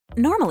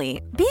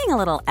Normally, being a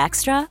little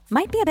extra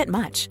might be a bit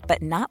much,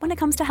 but not when it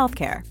comes to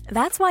healthcare.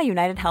 That's why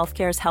United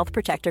Healthcare's Health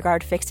Protector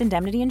Guard fixed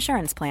indemnity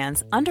insurance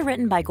plans,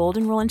 underwritten by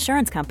Golden Rule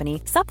Insurance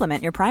Company,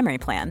 supplement your primary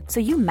plan so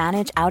you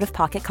manage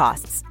out-of-pocket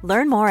costs.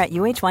 Learn more at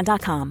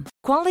uh1.com.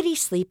 Quality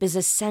sleep is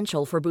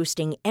essential for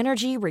boosting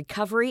energy,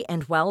 recovery,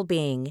 and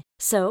well-being.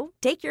 So,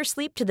 take your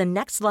sleep to the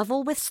next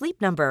level with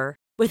Sleep Number.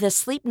 With a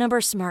Sleep Number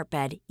smart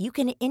bed, you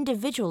can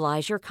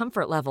individualize your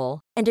comfort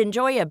level and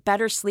enjoy a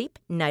better sleep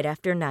night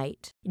after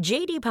night.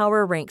 J.D.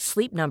 Power ranks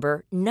Sleep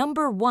Number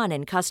number 1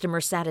 in customer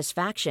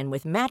satisfaction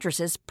with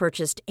mattresses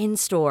purchased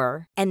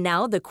in-store. And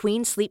now the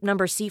Queen Sleep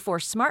Number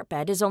C4 smart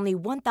bed is only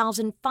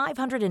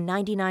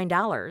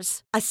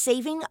 $1,599, a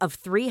saving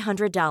of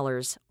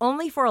 $300,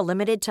 only for a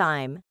limited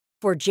time.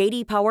 For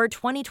J.D. Power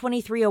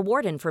 2023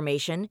 award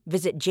information,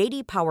 visit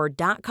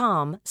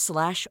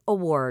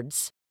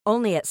jdpower.com/awards.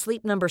 Only at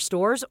Sleep Number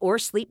stores or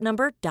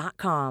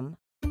sleepnumber.com.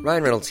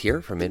 Ryan Reynolds here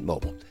from Mint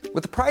Mobile.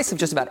 With the price of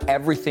just about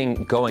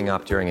everything going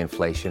up during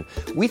inflation,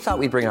 we thought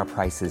we'd bring our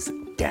prices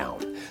down.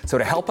 So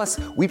to help us,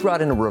 we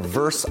brought in a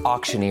reverse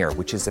auctioneer,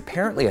 which is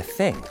apparently a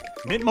thing.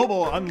 Mint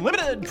Mobile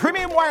Unlimited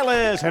Premium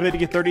Wireless. How to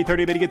get 30,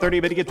 30, bit to get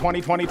 30, bit to get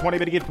 20, 20, 20,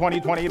 bit to get 20,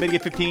 20, bit to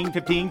get 15,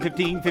 15,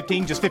 15,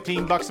 15, just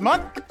 $15 a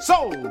month?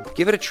 Sold!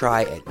 Give it a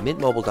try at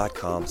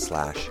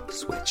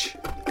mintmobile.com/switch.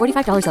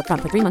 $45 up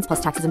front for 3 months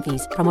plus taxes and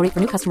fees. Promo rate for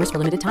new customers for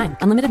limited time.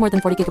 Unlimited more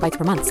than 40 gigabytes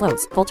per month.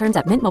 Slows full terms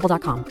at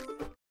mintmobile.com.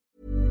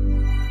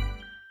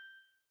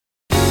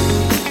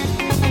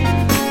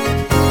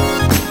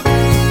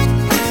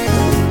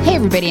 Hey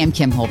everybody, I'm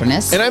Kim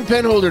Holderness. And I'm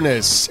Penn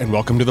Holderness, and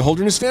welcome to the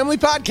Holderness Family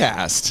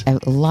Podcast. A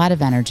lot of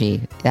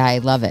energy. I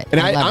love it. And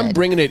I'm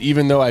bringing it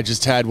even though I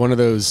just had one of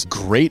those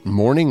great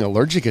morning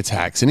allergic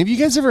attacks. Any of you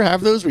guys ever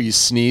have those where you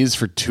sneeze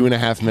for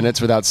 2.5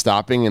 minutes without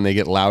stopping and they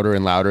get louder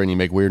and louder and you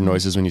make weird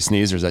noises when you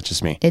sneeze, or is that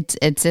just me?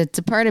 It's a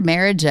part of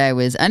marriage I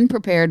was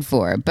unprepared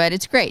for, but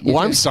it's great.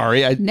 I'm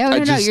sorry. No,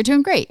 you're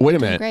doing great. Wait a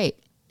minute. Great.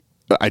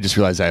 I just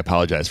realized I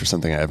apologize for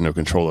something I have no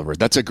control over.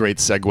 That's a great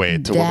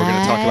segue to what we're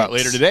going to talk about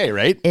later today,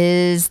 right?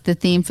 Is the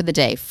theme for the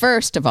day.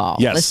 First of all,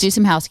 yes. Let's do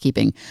some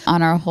housekeeping.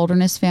 On our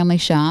Holderness Family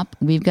shop,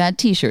 we've got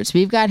t-shirts,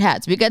 we've got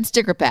hats, we've got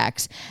sticker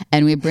packs,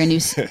 and we have brand new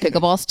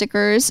pickleball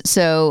stickers.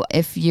 So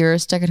if you're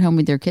stuck at home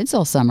with your kids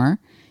all summer,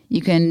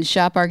 you can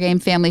shop our game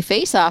Family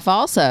Face Off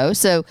also.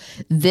 So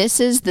this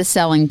is the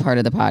selling part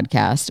of the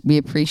podcast. We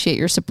appreciate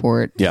your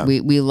support. Yeah.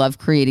 We love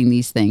creating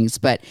these things,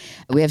 but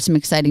we have some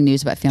exciting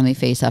news about Family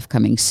Face Off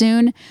coming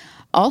soon.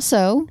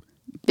 Also,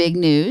 big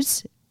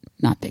news.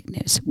 Not big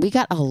news. We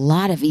got a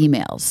lot of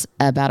emails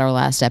about our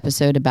last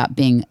episode about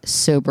being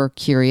sober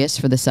curious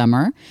for the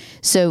summer.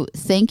 So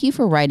thank you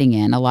for writing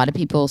in. A lot of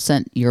people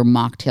sent your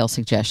mocktail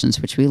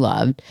suggestions, which we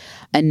loved.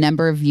 A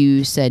number of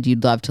you said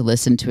you'd love to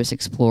listen to us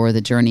explore the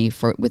journey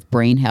with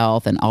brain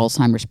health and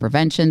Alzheimer's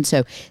prevention.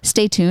 So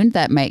stay tuned.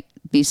 That might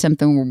be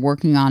something we're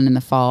working on in the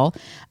fall.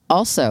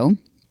 Also,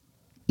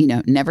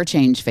 never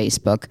change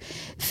Facebook.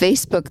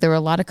 Facebook, there were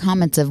a lot of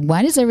comments of,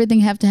 why does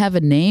everything have to have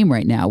a name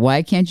right now?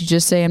 Why can't you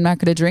just say, I'm not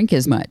going to drink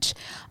as much?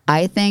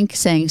 I think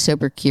saying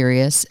sober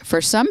curious, for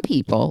some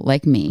people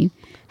like me,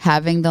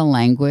 having the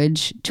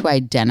language to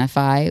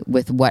identify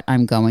with what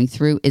I'm going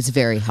through is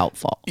very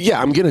helpful.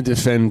 Yeah, I'm going to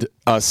defend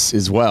us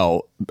as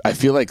well. I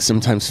feel like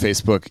sometimes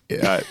Facebook,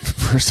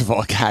 first of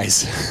all,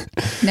 guys.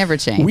 Never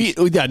change.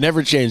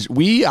 Never change.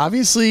 We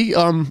obviously,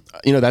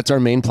 that's our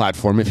main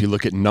platform if you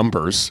look at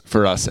numbers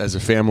for us as a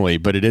family,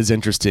 but it is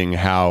interesting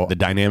how the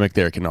dynamic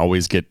there can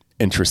always get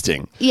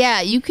interesting.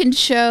 Yeah, you can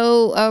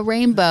show a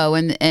rainbow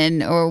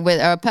or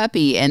with a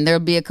puppy and there'll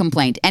be a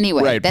complaint.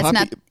 Anyway, right, that's puppy,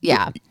 not,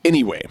 yeah.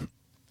 Anyway,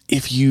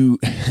 if you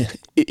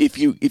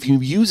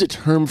use a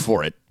term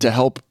for it to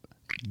help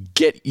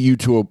get you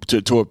to a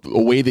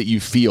way that you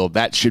feel,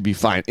 that should be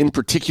fine. In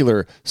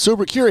particular,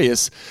 sober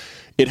curious,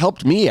 it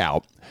helped me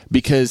out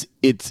because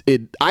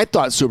I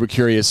thought sober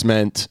curious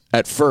meant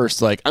at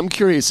first, like, I'm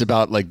curious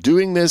about like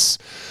doing this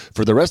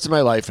for the rest of my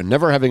life and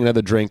never having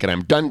another drink and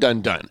I'm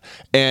done.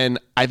 And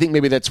I think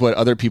maybe that's what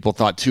other people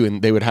thought too.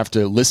 And they would have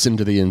to listen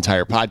to the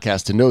entire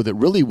podcast to know that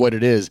really what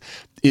it is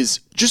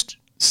just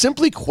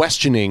simply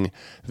questioning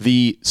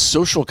the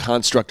social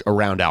construct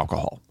around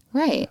alcohol.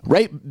 Right.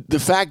 The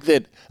fact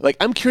that, like,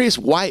 I'm curious,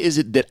 why is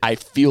it that I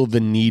feel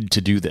the need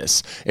to do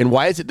this? And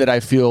why is it that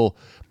I feel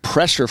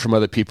pressure from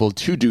other people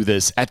to do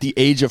this at the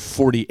age of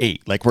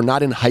 48? Like, we're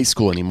not in high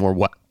school anymore.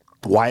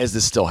 Why is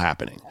this still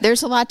happening?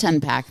 There's a lot to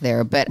unpack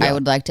there, but yeah. I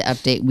would like to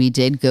update. We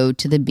did go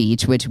to the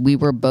beach, which we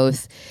were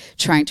both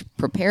trying to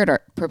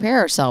prepare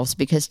ourselves,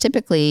 because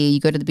typically you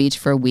go to the beach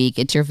for a week.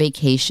 It's your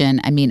vacation.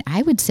 I mean,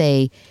 I would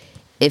say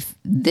if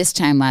this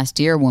time last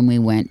year when we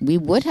went, we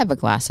would have a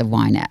glass of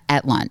wine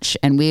at lunch,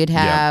 and we would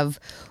have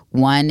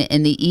one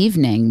in the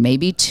evening,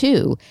 maybe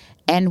two.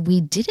 And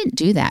we didn't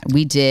do that.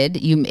 We did.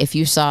 If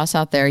you saw us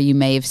out there, you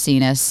may have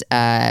seen us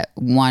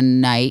one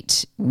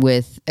night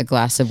with a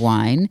glass of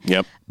wine.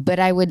 Yep. But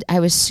I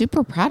was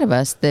super proud of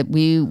us that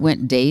we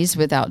went days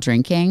without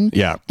drinking.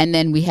 Yeah. And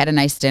then we had a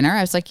nice dinner.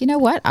 I was like, you know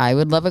what? I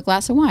would love a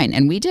glass of wine.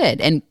 And we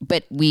did.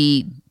 But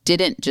we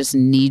didn't just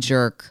knee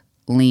jerk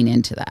lean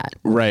into that.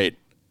 Right.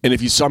 And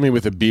if you saw me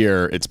with a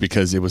beer, it's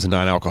because it was a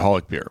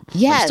non-alcoholic beer.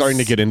 Yes. I'm starting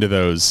to get into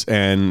those.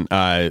 And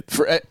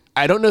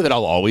I don't know that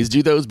I'll always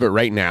do those, but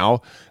right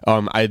now,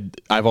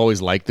 I've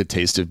always liked the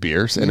taste of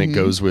beers, and it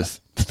goes with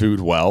food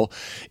well.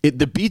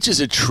 The beach is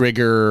a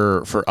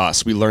trigger for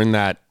us. We learned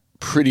that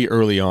pretty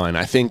early on.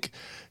 I think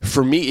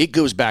for me, it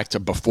goes back to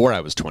before I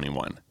was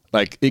 21.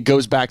 Like, it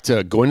goes back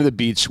to going to the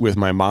beach with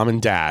my mom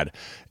and dad.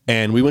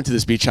 And we went to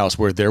this beach house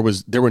where there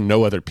were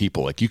no other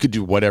people. Like, you could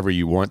do whatever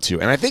you want to.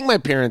 And I think my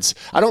parents,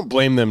 I don't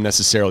blame them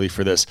necessarily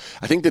for this.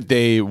 I think that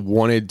they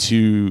wanted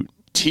to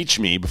teach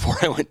me before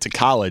I went to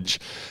college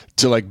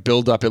to like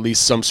build up at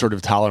least some sort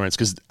of tolerance,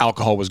 because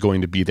alcohol was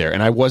going to be there.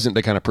 And I wasn't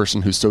the kind of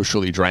person who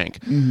socially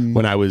drank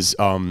when I was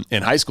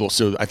in high school.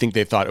 So I think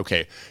they thought,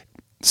 okay,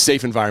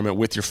 safe environment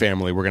with your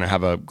family. We're going to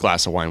have a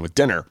glass of wine with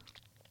dinner.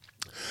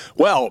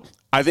 Well,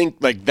 I think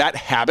like that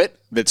habit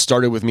that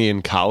started with me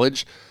in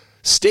college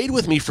stayed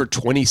with me for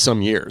 20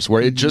 some years,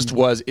 where it just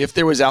was, if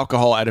there was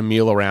alcohol at a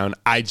meal around,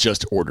 I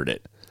just ordered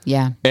it.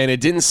 Yeah. And it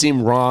didn't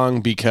seem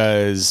wrong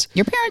because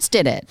your parents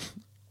did it.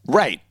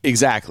 Right,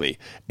 exactly.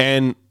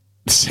 And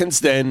since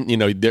then, you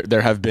know,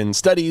 there have been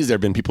studies, there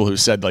have been people who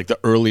said like the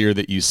earlier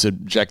that you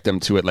subject them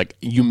to it, like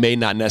you may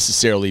not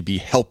necessarily be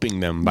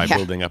helping them by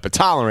building up a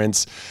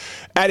tolerance.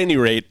 At any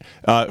rate,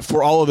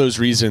 for all of those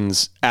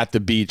reasons, at the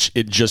beach,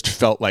 it just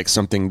felt like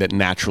something that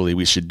naturally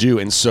we should do.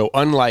 And so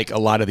unlike a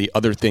lot of the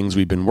other things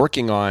we've been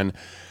working on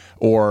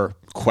or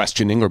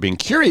questioning or being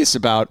curious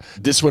about,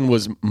 this one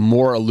was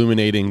more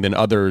illuminating than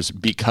others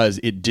because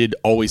it did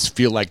always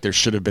feel like there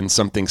should have been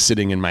something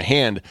sitting in my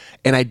hand,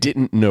 and I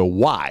didn't know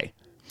why.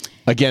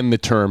 Again, the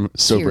term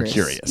sober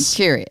curious.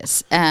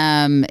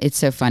 It's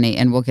so funny,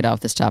 and we'll get off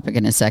this topic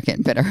in a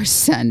second, but our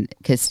son,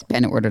 because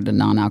Ben ordered a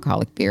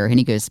non-alcoholic beer, and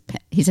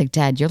he's like,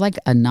 Dad, you're like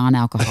a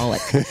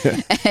non-alcoholic.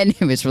 And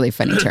it was a really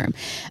funny term.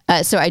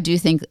 So I do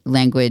think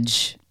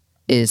language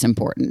is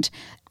important.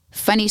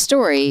 Funny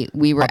story,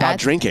 we were about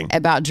drinking.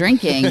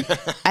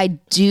 I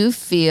do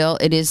feel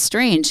it is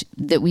strange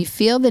that we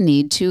feel the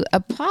need to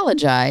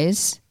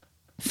apologize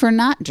for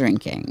not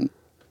drinking.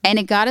 And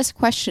it got us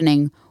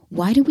questioning,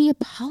 why do we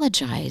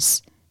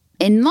apologize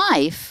in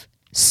life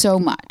so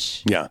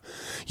much? Yeah.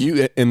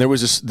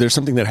 There's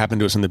something that happened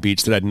to us on the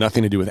beach that had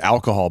nothing to do with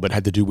alcohol, but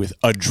had to do with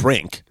a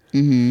drink.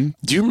 Mm-hmm.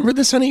 Do you remember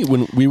this, honey?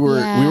 When we were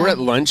at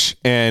lunch,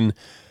 and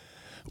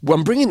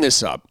I'm bringing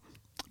this up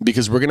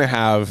because we're going to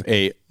have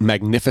a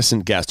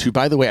magnificent guest who,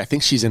 by the way, I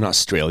think she's in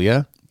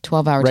Australia.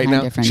 12-hour right time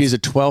now. difference. She's a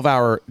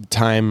 12-hour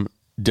time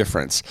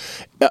difference.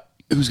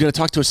 Who's going to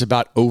talk to us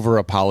about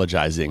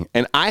over-apologizing.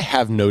 And I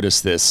have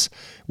noticed this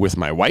with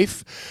my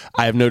wife.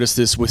 I have noticed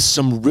this with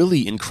some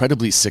really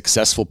incredibly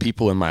successful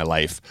people in my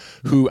life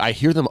who I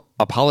hear them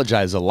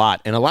apologize a lot.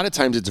 And a lot of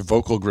times it's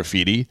vocal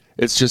graffiti.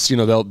 It's just, you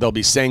know, they'll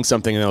be saying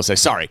something and they'll say,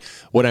 sorry,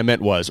 what I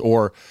meant was,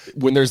 or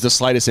when there's the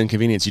slightest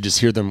inconvenience, you just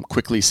hear them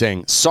quickly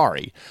saying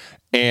sorry.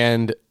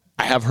 And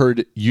I have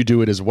heard you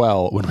do it as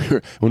well. When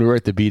we were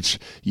at the beach,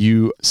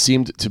 you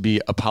seemed to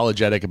be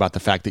apologetic about the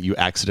fact that you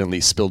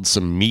accidentally spilled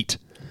some meat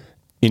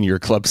in your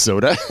club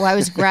soda. Well, I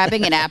was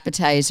grabbing a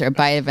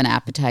bite of an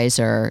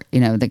appetizer,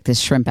 you know, like this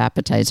shrimp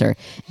appetizer,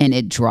 and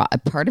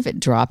part of it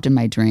dropped in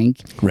my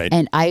drink. Right.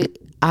 And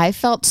I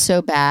felt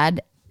so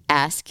bad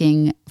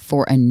asking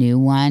for a new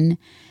one,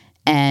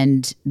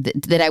 and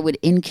that I would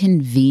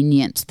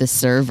inconvenience the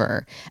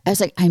server. I was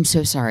like, I'm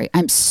so sorry.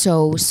 I'm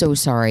so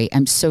sorry.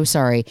 I'm so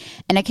sorry.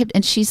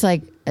 And she's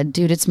like,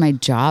 dude, it's my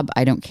job.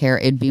 I don't care.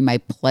 It'd be my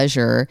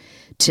pleasure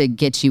to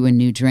get you a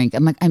new drink.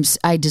 I'm like,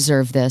 I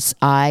deserve this.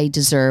 I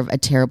deserve a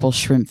terrible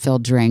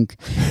shrimp-filled drink.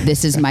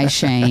 This is my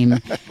shame.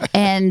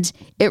 And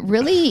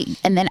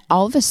then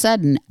all of a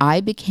sudden,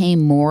 I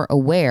became more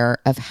aware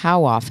of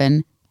how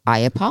often I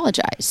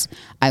apologize.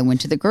 I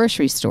went to the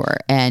grocery store,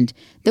 and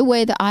the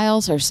way the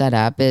aisles are set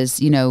up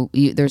is, you know,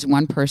 there's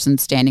one person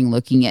standing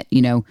looking at,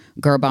 you know,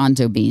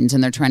 garbanzo beans,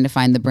 and they're trying to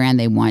find the brand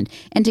they want.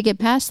 And to get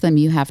past them,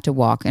 you have to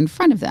walk in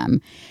front of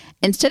them.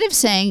 Instead of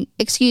saying,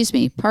 excuse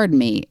me, pardon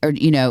me, or,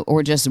 you know,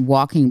 or just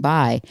walking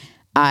by,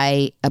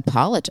 I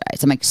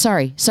apologize. I'm like,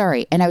 sorry.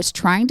 And I was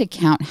trying to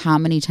count how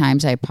many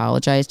times I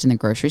apologized in the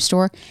grocery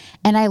store,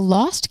 and I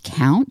lost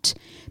count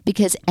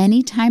because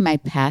anytime I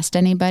passed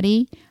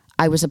anybody,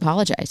 I was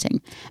apologizing,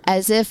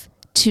 as if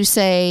to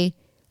say,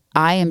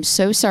 I am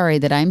so sorry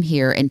that I'm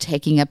here and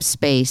taking up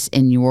space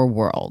in your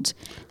world.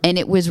 And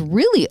it was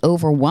really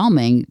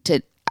overwhelming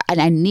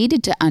and I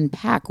needed to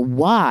unpack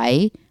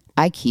why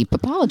I keep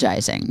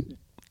apologizing.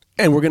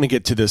 And we're going to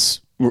get to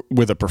this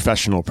with a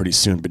professional pretty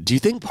soon, but do you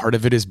think part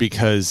of it is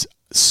because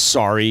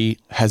sorry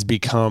has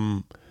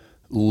become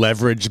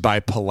leveraged by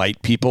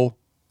polite people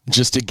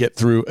just to get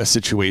through a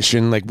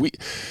situation? Like we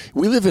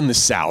live in the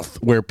South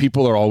where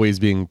people are always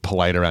being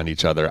polite around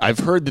each other. I've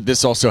heard that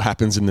this also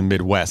happens in the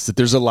Midwest, that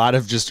there's a lot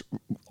of just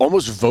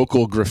almost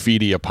vocal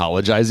graffiti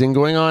apologizing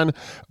going on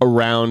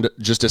around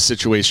just a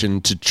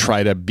situation to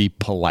try to be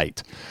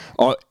polite.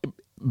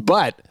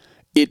 But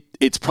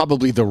it's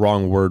probably the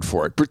wrong word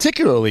for it,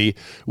 particularly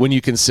when you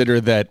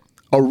consider that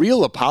a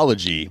real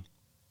apology,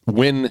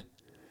 when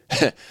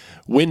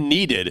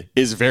needed,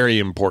 is very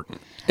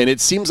important. And it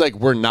seems like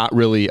we're not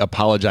really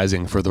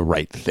apologizing for the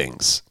right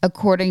things.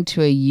 According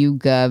to a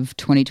YouGov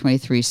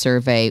 2023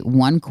 survey,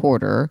 one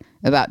quarter,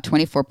 about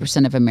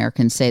 24% of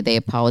Americans say they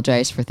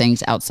apologize for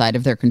things outside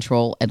of their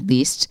control at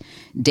least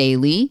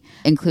daily,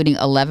 including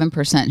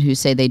 11% who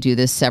say they do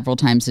this several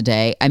times a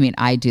day. I mean,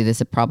 I do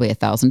this probably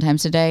 1,000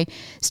 times a day.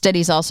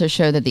 Studies also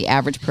show that the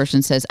average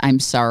person says, I'm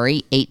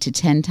sorry, 8 to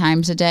 10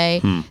 times a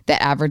day.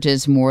 That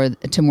averages more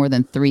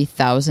than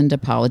 3,000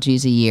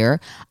 apologies a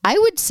year. I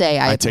would say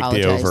I apologize.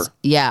 Take the over.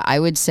 Yeah, I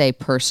would say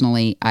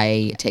personally,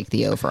 I take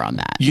the over on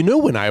that. You know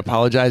when I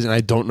apologize, and I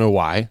don't know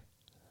why?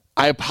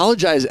 I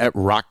apologize at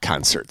rock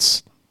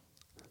concerts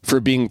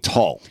for being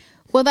tall.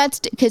 Well, that's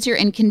because you're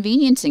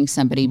inconveniencing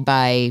somebody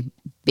by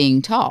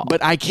being tall.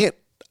 But I can't,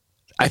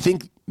 I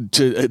think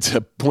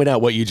to point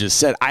out what you just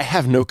said, I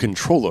have no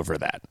control over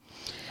that.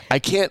 I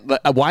can't,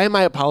 why am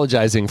I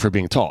apologizing for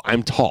being tall?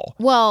 I'm tall.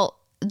 Well,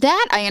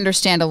 that I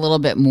understand a little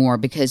bit more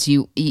because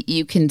you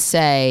can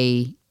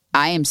say,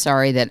 I am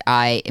sorry that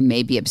I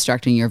may be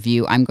obstructing your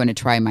view. I'm going to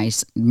try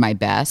my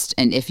best.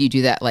 And if you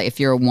do that, like if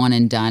you're a one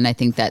and done, I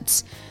think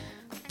that's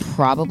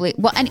probably,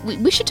 well, and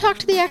we should talk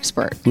to the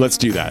expert. Let's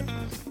do that.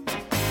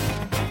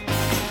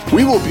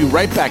 We will be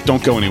right back.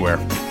 Don't go anywhere.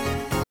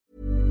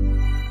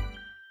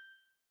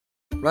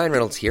 Ryan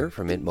Reynolds here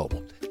from Mint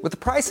Mobile. With the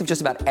price of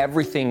just about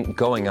everything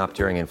going up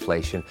during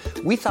inflation,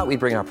 we thought we'd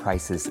bring our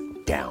prices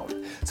down.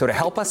 So to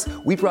help us,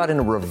 we brought in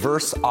a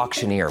reverse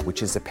auctioneer,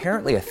 which is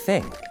apparently a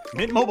thing.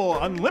 Mint Mobile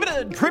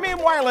Unlimited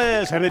Premium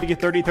Wireless. How to get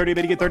 30, 30,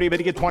 bit to get 30, bit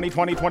to get 20,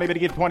 20, 20, bit to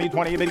get 20,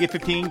 20, bit to get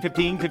 15,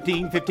 15,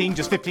 15, 15,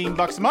 just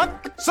 $15 a month?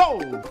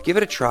 Sold! Give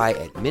it a try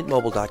at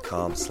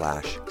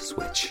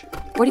mintmobile.com/switch.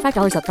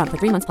 $45 up front for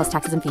 3 months plus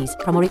taxes and fees.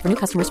 Promo rate for new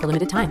customers for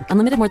limited time.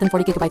 Unlimited more than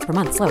 40 gigabytes per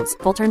month. Slows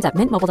full terms at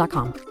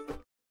mintmobile.com.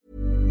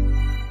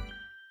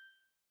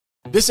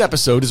 This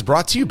episode is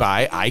brought to you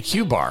by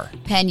IQ Bar.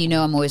 Penn, you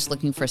know I'm always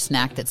looking for a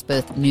snack that's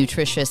both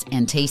nutritious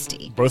and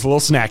tasty. Both a little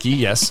snacky,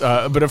 yes.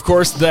 But of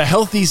course, the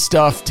healthy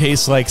stuff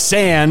tastes like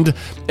sand,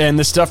 and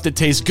the stuff that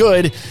tastes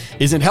good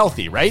isn't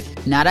healthy, right?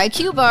 Not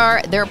IQ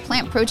Bar. Their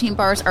plant protein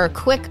bars are a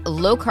quick,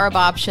 low-carb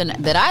option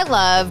that I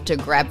love to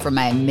grab for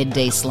my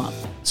midday slump.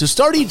 So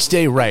start each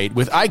day right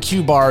with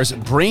IQ Bar's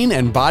brain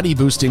and body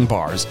boosting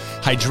bars,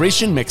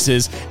 hydration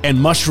mixes, and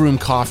mushroom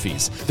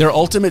coffees. Their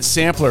ultimate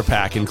sampler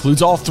pack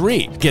includes all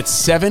three. Get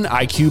 7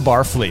 IQ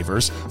Bar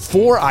flavors,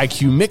 4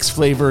 IQ Mix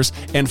flavors,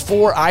 and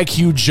 4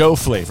 IQ Joe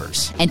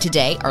flavors. And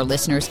today, our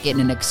listeners get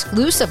an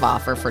exclusive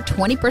offer for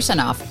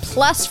 20% off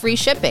plus free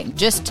shipping.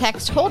 Just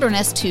text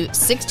Holderness to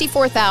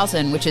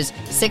 64,000, which is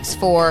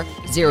 64000.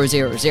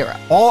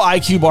 All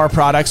IQ Bar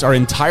products are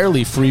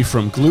entirely free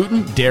from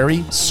gluten,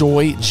 dairy,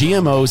 soy,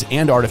 GMOs,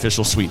 and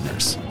artificial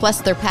sweeteners. Plus,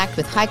 they're packed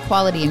with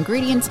high-quality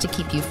ingredients to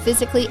keep you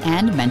physically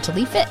and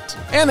mentally fit.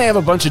 And they have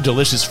a bunch of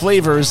delicious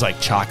flavors like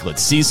chocolate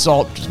sea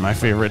salt, which is my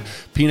favorite,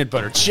 peanut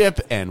butter chip,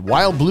 and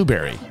wild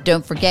blueberry.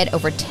 Don't forget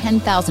over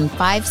 10,000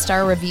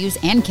 5-star reviews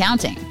and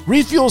counting.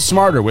 Refuel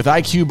smarter with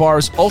IQ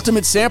Bar's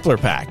Ultimate Sampler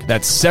Pack.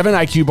 That's 7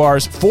 IQ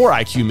Bars, 4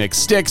 IQ Mix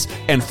sticks,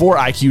 and 4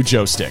 IQ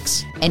Joe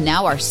sticks. And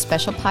now our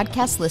special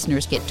podcast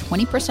listeners get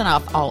 20%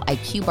 off all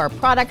IQ Bar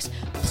products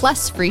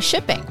plus free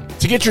shipping.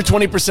 To get your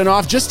 20%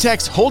 off, just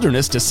text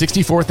Holderness to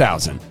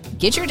 64,000.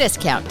 Get your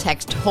discount.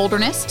 Text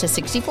Holderness to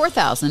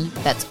 64,000.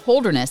 That's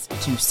Holderness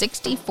to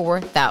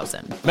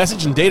 64,000.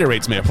 Message and data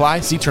rates may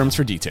apply. See terms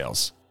for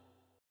details.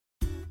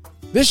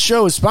 This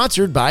show is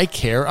sponsored by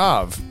Care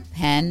Of.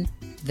 Penn,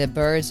 the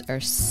birds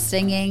are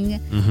singing.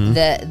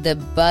 The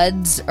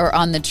buds are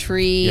on the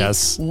tree.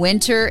 Yes.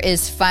 Winter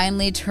is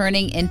finally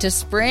turning into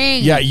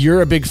spring. Yeah,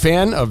 you're a big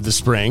fan of the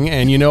spring,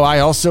 and you know I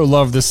also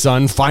love the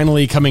sun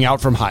finally coming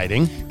out from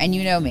hiding. And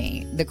you know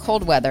me, the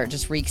cold weather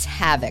just wreaks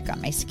havoc on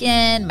my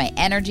skin, my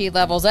energy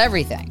levels,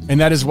 everything.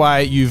 And that is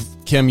why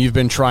Kim, you've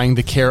been trying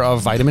the Care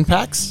Of vitamin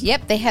packs?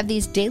 Yep, they have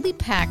these daily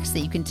packs that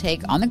you can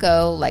take on the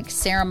go, like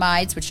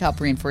ceramides, which help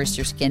reinforce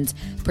your skin's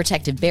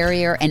protective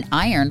barrier, and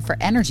iron for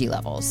energy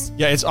levels.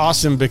 Yeah, it's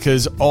awesome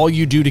because all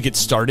you do to get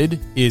started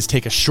is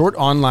take a short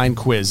online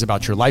quiz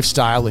about your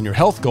lifestyle and your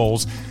health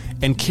goals,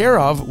 and Care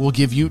Of will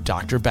give you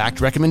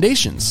doctor-backed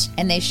recommendations.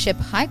 And they ship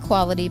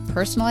high-quality,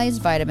 personalized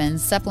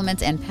vitamins,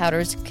 supplements, and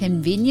powders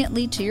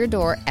conveniently to your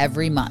door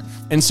every month.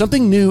 And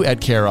something new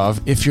at Care Of,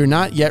 if you're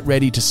not yet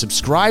ready to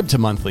subscribe to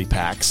monthly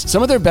packs,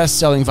 some of their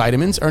best-selling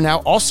vitamins are now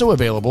also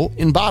available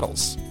in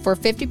bottles. For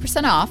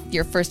 50% off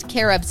your first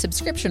Care Of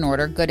subscription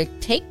order, go to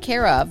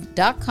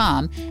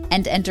takecareof.com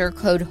and enter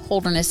code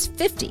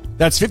Holderness50.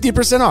 That's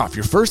 50% off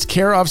your first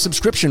Care Of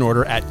subscription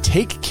order at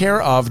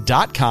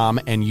takecareof.com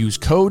and use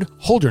code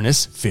Holderness50.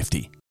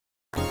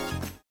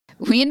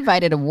 We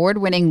invited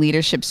award-winning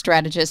leadership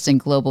strategist and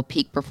global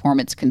peak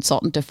performance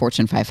consultant to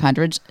Fortune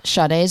 500's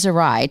Shadé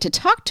Zahrai to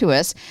talk to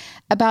us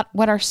about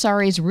what our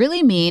sorries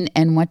really mean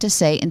and what to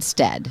say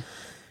instead.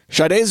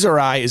 Shadé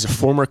Zahrai is a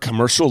former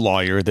commercial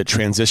lawyer that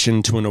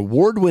transitioned to an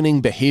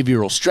award-winning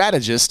behavioral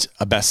strategist,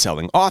 a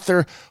best-selling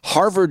author,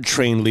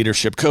 Harvard-trained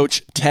leadership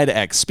coach,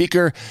 TEDx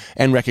speaker,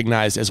 and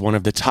recognized as one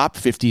of the top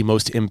 50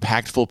 most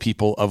impactful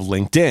people of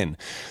LinkedIn.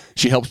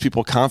 She helps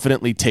people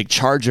confidently take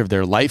charge of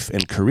their life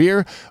and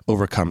career,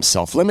 overcome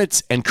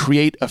self-limits, and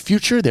create a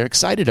future they're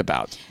excited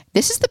about.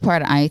 This is the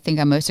part I think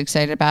I'm most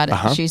excited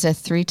about. She's a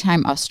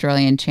 3-time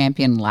Australian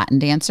champion Latin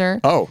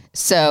dancer. Oh.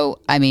 So,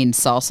 I mean,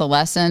 salsa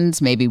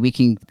lessons, maybe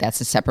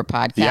that's a separate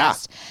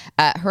podcast.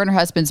 Yeah. Her and her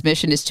husband's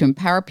mission is to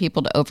empower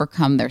people to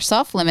overcome their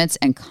self-limits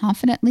and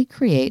confidently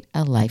create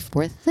a life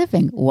worth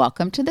living.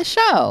 Welcome to the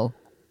show.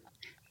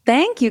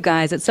 Thank you,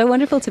 guys. It's so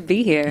wonderful to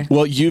be here.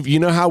 Well, you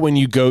know how when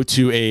you go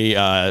to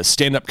a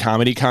stand-up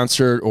comedy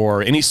concert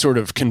or any sort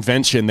of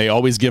convention, they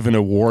always give an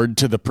award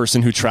to the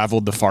person who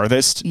traveled the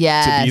farthest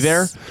to be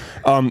there?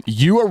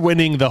 You are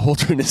winning the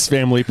Holderness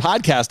Family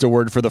Podcast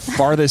Award for the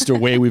farthest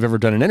away we've ever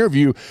done an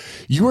interview.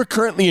 You are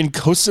currently in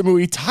Koh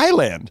Samui,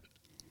 Thailand.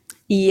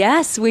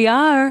 Yes, we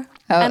are.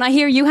 And I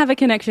hear you have a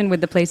connection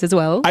with the place as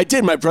well. I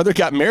did. My brother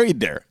got married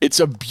there. It's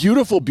a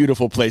beautiful,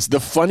 beautiful place. The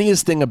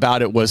funniest thing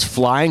about it was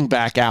flying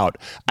back out.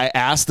 I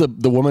asked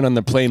the woman on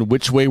the plane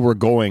which way we're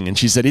going, and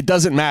she said, it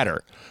doesn't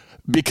matter.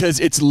 Because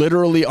it's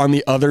literally on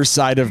the other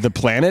side of the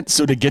planet.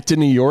 So to get to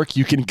New York,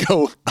 you can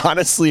go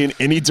honestly in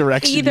any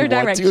direction Either you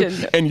direction. want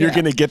to, and you're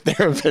going to get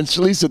there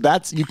eventually. So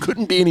you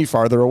couldn't be any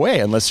farther away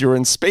unless you were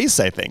in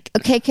space, I think.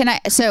 Okay,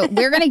 so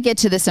we're going to get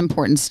to this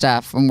important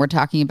stuff when we're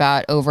talking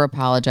about over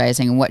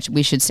apologizing and what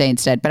we should say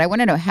instead. But I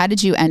want to know, how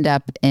did you end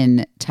up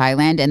in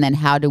Thailand, and then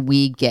how do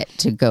we get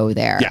to go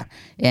there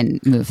and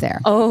move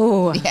there?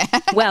 Oh,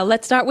 well,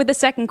 let's start with the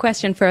second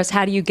question first.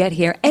 How do you get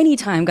here?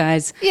 Anytime,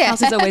 guys.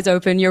 House is always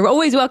open. You're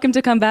always welcome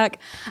to come back.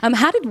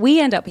 How did we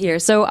end up here?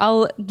 So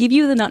I'll give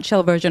you the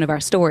nutshell version of our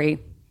story.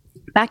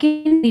 Back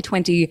in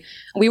 2020,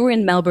 we were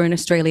in Melbourne,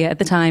 Australia at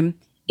the time.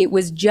 It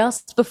was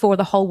just before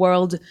the whole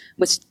world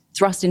was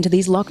thrust into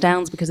these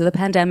lockdowns because of the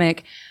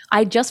pandemic.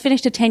 I just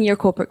finished a 10-year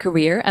corporate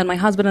career, and my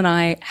husband and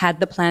I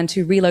had the plan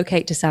to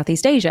relocate to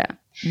Southeast Asia.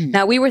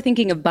 Now, we were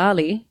thinking of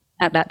Bali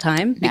at that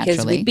time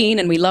because we'd been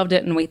and we loved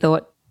it, and we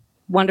thought,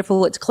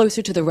 wonderful, it's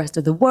closer to the rest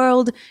of the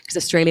world because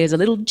Australia is a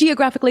little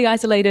geographically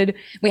isolated.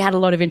 We had a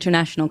lot of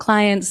international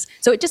clients,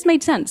 so it just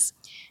made sense.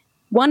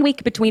 1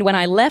 week between when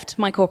I left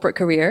my corporate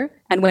career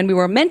and when we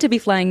were meant to be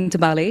flying to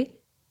Bali,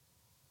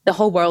 the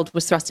whole world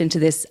was thrust into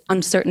this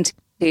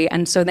uncertainty.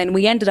 And so then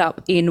we ended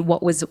up in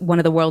what was one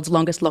of the world's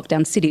longest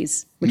lockdown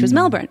cities, which was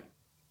Melbourne.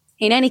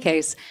 In any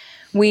case,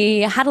 we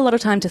had a lot of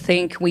time to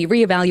think. We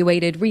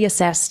reevaluated,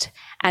 reassessed,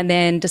 and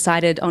then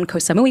decided on Koh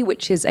Samui,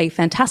 which is a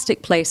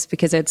fantastic place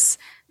because it's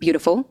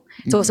beautiful.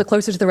 It's also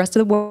closer to the rest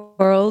of the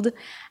world.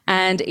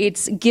 And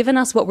it's given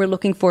us what we're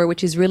looking for,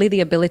 which is really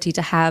the ability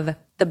to have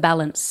the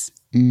balance,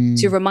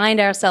 to remind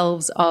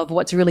ourselves of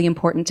what's really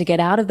important, to get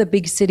out of the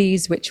big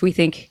cities, which we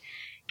think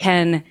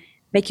can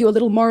make you a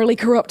little morally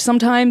corrupt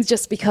sometimes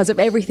just because of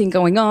everything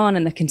going on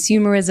and the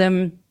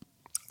consumerism.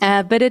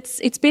 But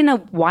it's been a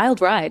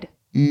wild ride,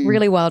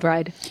 really wild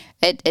ride.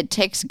 It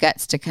takes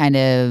guts to kind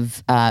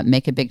of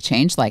make a big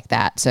change like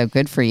that. So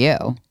good for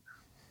you.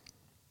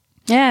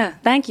 Yeah,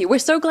 thank you. We're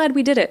so glad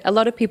we did it. A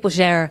lot of people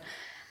share,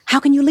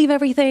 how can you leave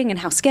everything and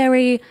how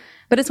scary?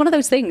 But it's one of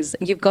those things.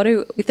 You've got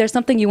to, if there's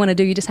something you want to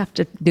do, you just have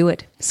to do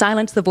it.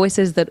 Silence the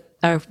voices that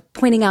are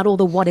pointing out all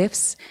the what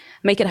ifs,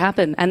 make it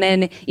happen. And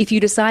then if you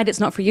decide it's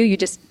not for you, you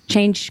just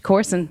change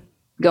course and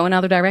go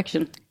another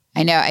direction.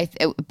 I know.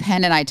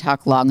 Penn and I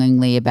talk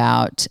longingly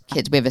about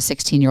kids. We have a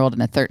 16-year-old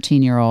and a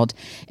 13-year-old.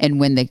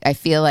 And I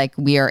feel like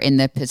we are in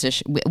the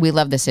position, we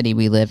love the city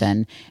we live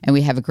in, and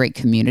we have a great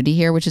community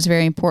here, which is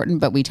very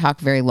important. But we talk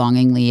very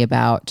longingly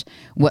about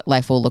what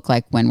life will look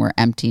like when we're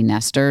empty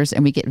nesters.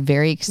 And we get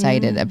very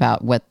excited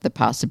about what the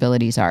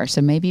possibilities are.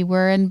 So maybe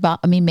we're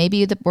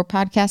we're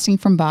podcasting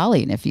from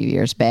Bali in a few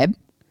years, babe.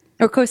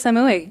 Or Koh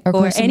Samui,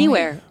 or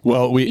anywhere.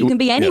 Well, you can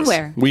be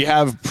anywhere. Yes. We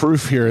have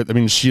proof here. I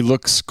mean, she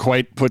looks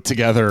quite put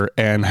together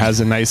and has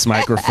a nice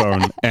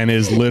microphone and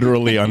is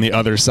literally on the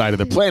other side of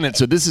the planet.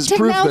 So this is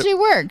Technology proof that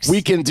works.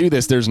 We can do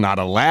this. There's not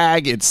a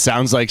lag. It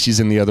sounds like she's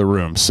in the other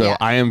room. So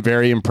I am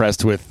very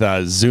impressed with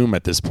Zoom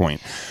at this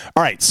point.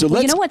 All right, so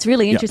let's... You know what's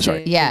really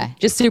interesting?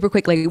 Just super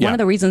quickly, one of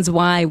the reasons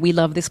why we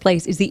love this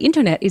place is the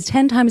internet is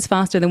 10 times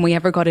faster than we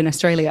ever got in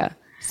Australia.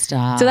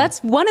 Stop. So that's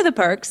one of the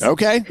perks.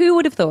 Okay. Who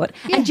would have thought?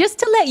 Yeah. And just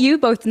to let you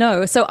both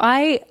know, so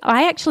I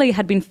actually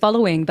had been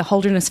following the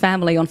Holderness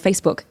family on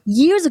Facebook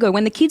years ago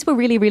when the kids were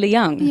really, really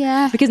young.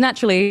 Yeah. Because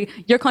naturally,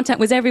 your content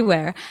was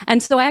everywhere.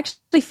 And so I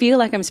actually feel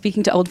like I'm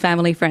speaking to old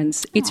family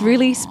friends. It's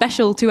really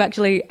special to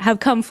actually have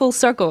come full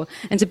circle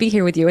and to be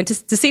here with you. And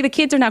to see the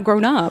kids are now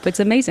grown up. It's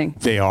amazing.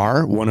 They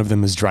are. One of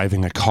them is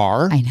driving a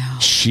car. I know.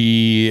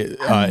 She,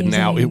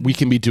 now we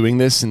can be doing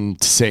this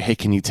and say, hey,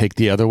 can you take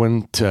the other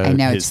one to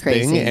his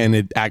thing? And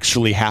it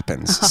actually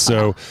happens.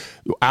 So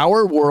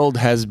our world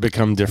has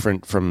become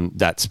different from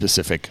that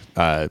specific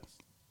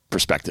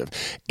perspective.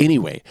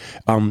 Anyway,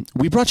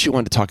 we brought you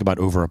on to talk about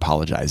over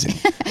apologizing.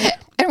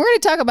 And we're going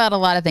to talk about a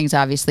lot of things,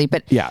 obviously,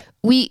 but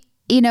we,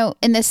 in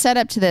the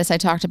setup to this, I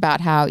talked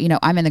about how,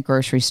 I'm in the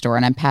grocery store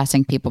and I'm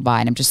passing people by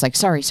and I'm just like,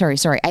 sorry.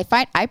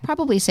 I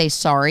probably say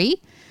sorry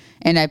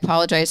and I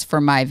apologize for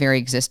my very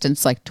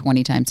existence like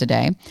 20 times a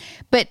day.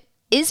 But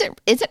is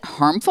it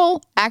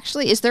harmful,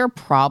 actually? Is there a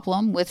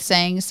problem with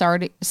saying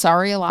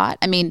sorry a lot?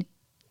 I mean,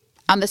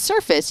 on the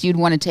surface, you'd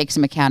want to take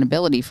some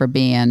accountability for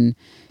being,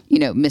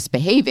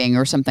 misbehaving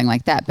or something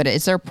like that. But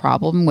is there a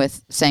problem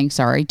with saying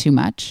sorry too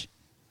much?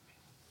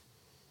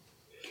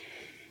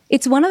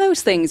 It's one of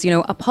those things,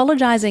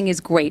 apologizing is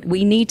great.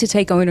 We need to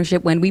take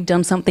ownership when we've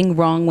done something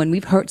wrong, when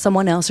we've hurt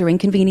someone else or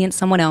inconvenienced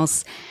someone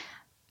else.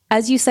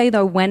 As you say,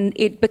 though, when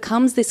it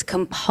becomes this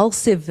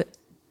compulsive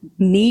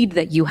need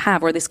that you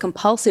have, or this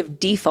compulsive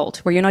default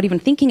where you're not even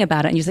thinking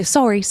about it and you say,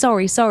 sorry,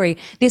 sorry, sorry,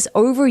 this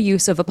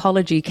overuse of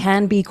apology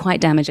can be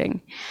quite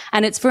damaging.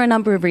 And it's for a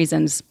number of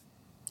reasons.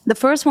 The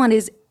first one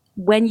is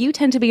when you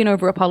tend to be an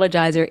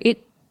over-apologizer,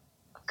 it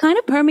kind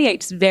of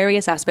permeates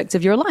various aspects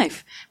of your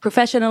life,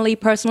 professionally,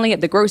 personally,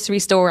 at the grocery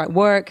store, at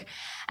work.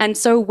 And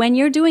so when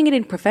you're doing it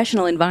in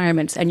professional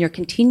environments and you're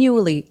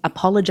continually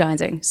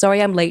apologizing,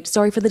 sorry I'm late,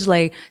 sorry for the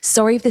delay,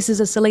 sorry if this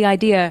is a silly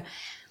idea,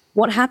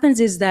 what happens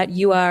is that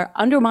you are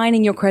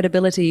undermining your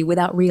credibility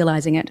without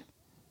realizing it.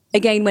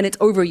 Again, when it's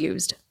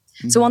overused.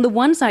 Mm-hmm. So on the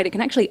one side, it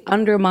can actually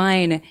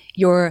undermine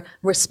your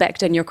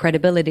respect and your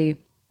credibility.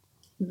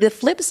 The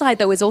flip side,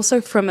 though, is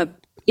also from an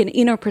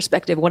inner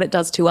perspective, what it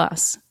does to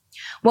us.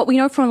 What we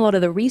know from a lot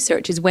of the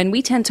research is when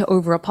we tend to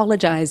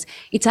over-apologize,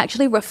 it's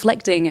actually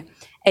reflecting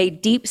a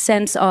deep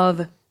sense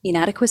of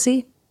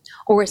inadequacy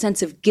or a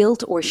sense of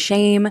guilt or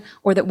shame,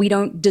 or that we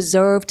don't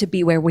deserve to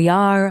be where we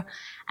are.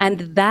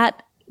 And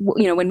that,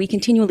 when we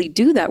continually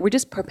do that, we're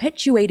just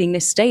perpetuating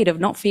this state of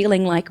not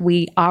feeling like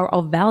we are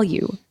of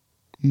value.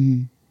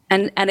 Mm.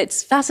 And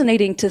it's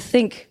fascinating to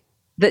think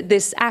that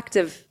this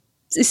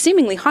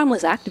seemingly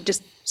harmless act of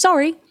just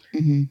sorry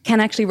can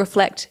actually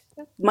reflect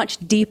much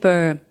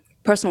deeper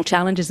personal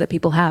challenges that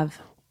people have.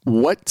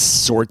 What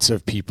sorts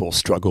of people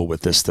struggle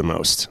with this the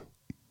most?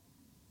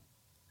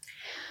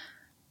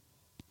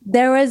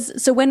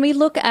 So when we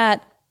look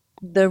at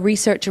the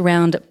research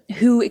around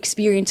who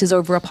experiences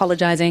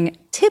over-apologizing,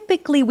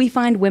 typically we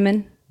find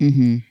women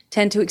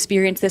tend to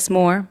experience this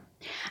more.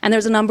 And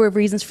there's a number of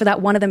reasons for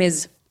that. One of them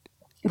is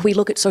if we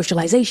look at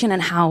socialization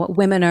and how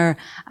women are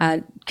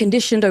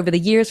conditioned over the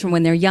years from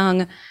when they're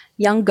young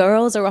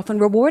girls are often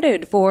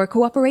rewarded for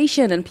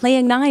cooperation and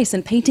playing nice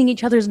and painting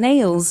each other's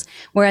nails,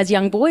 whereas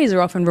young boys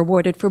are often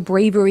rewarded for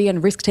bravery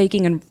and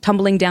risk-taking and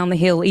tumbling down the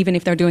hill, even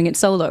if they're doing it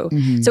solo.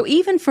 Mm-hmm. So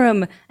even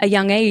from a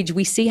young age,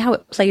 we see how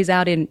it plays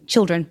out in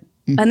children.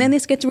 Mm-hmm. And then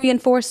this gets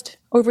reinforced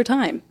over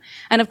time.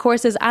 And of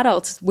course, as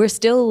adults, we're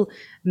still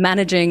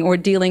managing or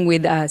dealing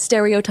with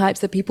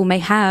stereotypes that people may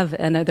have,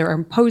 and they're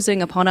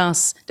imposing upon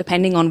us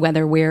depending on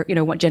whether we're,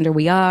 what gender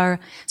we are.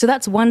 So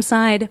that's one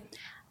side.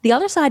 The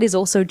other side is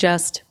also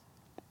just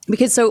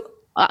because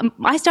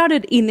I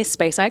started in this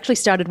space. I actually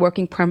started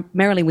working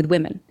primarily with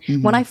women.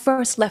 Mm-hmm. When I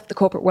first left the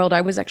corporate world,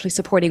 I was actually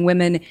supporting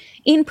women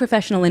in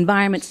professional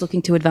environments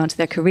looking to advance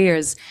their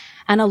careers.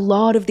 And a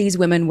lot of these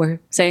women were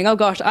saying, oh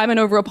gosh, I'm an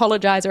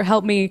over-apologizer,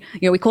 help me.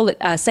 We call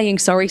it saying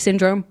sorry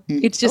syndrome.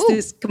 It's just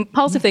this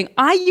compulsive thing.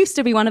 I used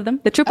to be one of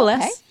them, the triple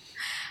S.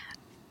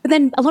 But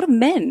then a lot of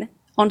men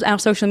on our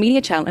social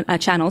media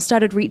channels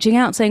started reaching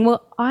out saying,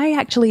 well, I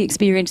actually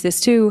experienced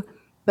this too,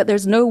 but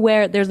there's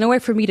nowhere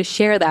for me to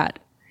share that,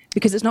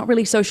 because it's not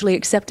really socially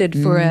accepted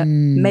for a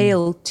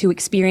male to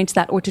experience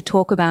that or to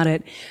talk about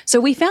it. So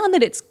we found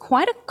that it's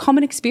quite a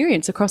common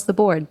experience across the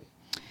board.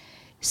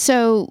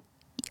 So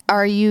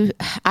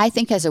I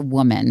think as a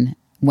woman,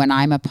 when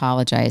I'm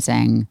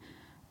apologizing,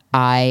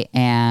 I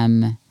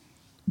am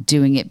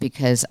doing it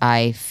because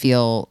I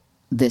feel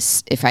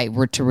this, if I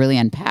were to really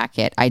unpack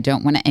it, I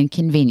don't want to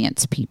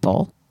inconvenience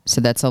people. So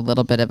that's a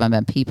little bit of I'm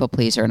a people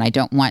pleaser, and I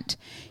don't want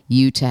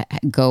you to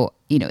go,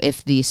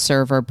 if the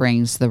server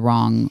brings the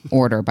wrong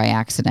order by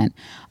accident,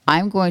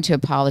 I'm going to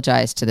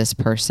apologize to this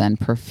person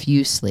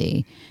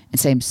profusely and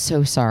say, I'm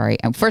so sorry.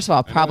 And first of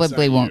all,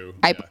 probably won't.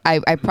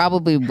 I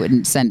probably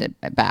wouldn't send it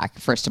back,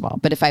 first of all.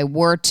 But if I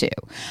were to,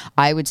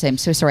 I would say, I'm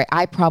so sorry.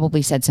 I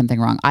probably said something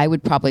wrong. I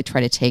would probably try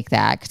to take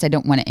that because I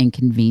don't want to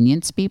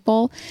inconvenience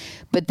people.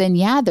 But then,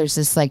 there's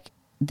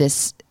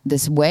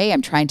this way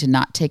I'm trying to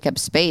not take up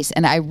space.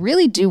 And I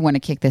really do want to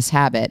kick this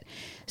habit.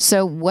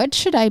 So what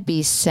should I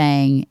be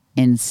saying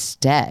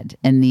instead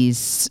in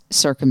these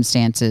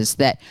circumstances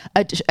that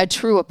a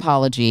true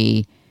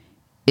apology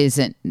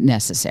isn't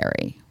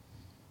necessary?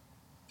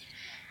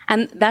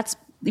 And that's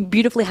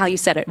beautifully how you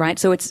said it, right?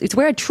 So it's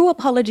where a true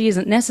apology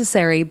isn't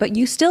necessary, but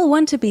you still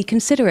want to be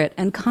considerate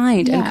and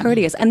kind and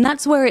courteous. And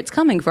that's where it's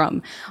coming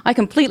from. I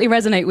completely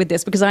resonate with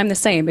this because I'm the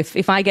same.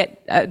 If I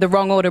get the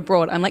wrong order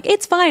brought, I'm like,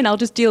 it's fine. I'll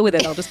just deal with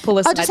it. I'll just pull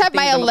aside. I'll just have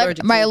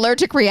my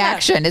allergic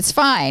reaction. Yeah. It's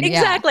fine.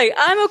 Exactly. Yeah.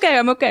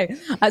 I'm okay.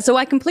 So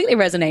I completely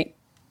resonate.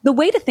 The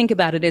way to think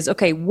about it is,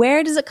 okay,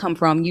 where does it come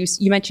from? You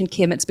mentioned,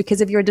 Kim, it's because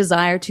of your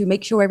desire to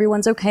make sure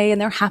everyone's okay and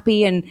they're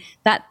happy, and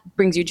that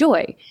brings you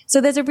joy. So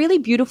there's a really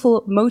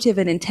beautiful motive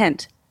and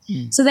intent.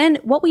 So then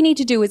what we need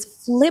to do is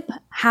flip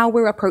how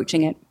we're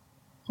approaching it.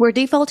 We're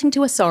defaulting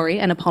to a sorry,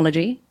 an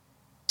apology,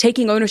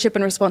 taking ownership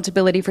and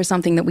responsibility for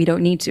something that we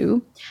don't need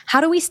to. How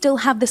do we still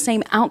have the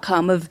same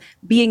outcome of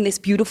being this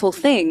beautiful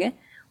thing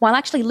while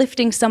actually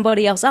lifting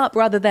somebody else up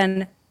rather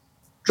than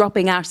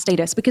dropping our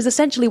status, because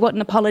essentially what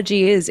an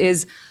apology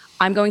is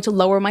I'm going to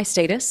lower my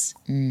status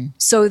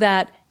so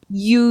that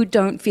you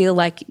don't feel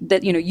like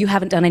that, you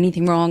haven't done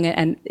anything wrong.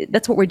 And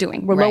that's what we're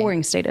doing. We're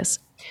lowering status.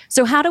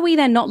 So how do we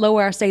then not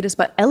lower our status,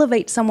 but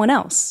elevate someone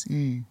else?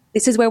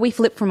 This is where we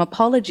flip from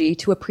apology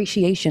to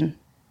appreciation.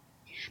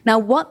 Now,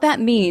 what that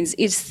means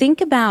is think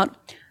about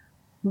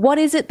what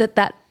is it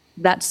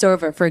that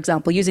server, for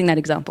example, using that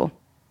example,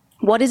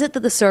 what is it that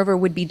the server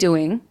would be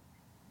doing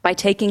by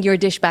taking your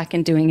dish back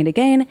and doing it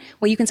again?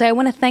 Well, you can say, I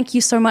want to thank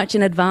you so much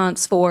in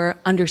advance for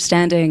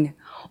understanding,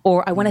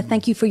 or I want to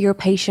thank you for your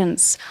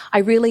patience. I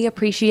really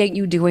appreciate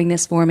you doing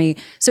this for me.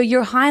 So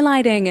you're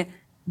highlighting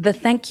the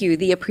thank you,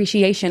 the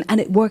appreciation, and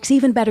it works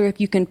even better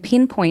if you can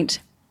pinpoint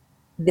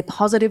the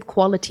positive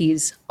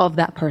qualities of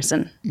that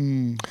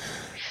person.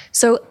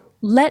 So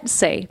let's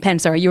say, Pen,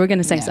 sorry, you were going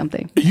to say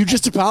something. You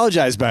just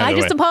apologized, by the way.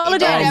 I just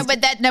apologized.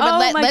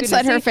 Let's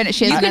let her finish.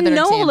 She has you another can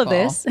know example. all of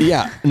this.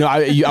 Yeah. No,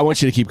 I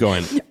want you to keep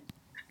going.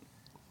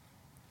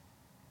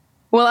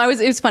 Well,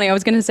 it was funny. I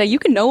was going to say, you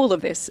can know all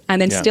of this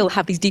and then still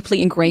have these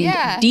deeply ingrained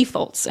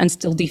defaults and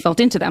still default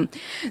into them.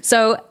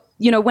 So,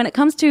 when it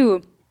comes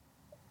to,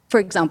 for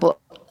example,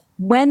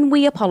 when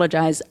we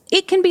apologize,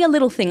 it can be a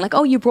little thing like,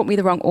 oh, you brought me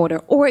the wrong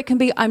order. Or it can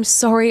be, I'm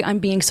sorry, I'm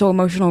being so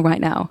emotional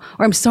right now.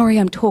 Or I'm sorry,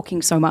 I'm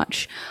talking so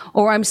much.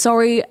 Or I'm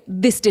sorry,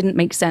 this didn't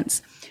make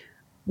sense.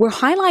 We're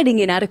highlighting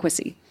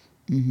inadequacy,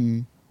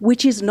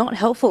 which is not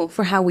helpful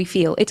for how we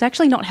feel. It's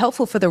actually not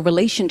helpful for the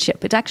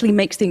relationship. It actually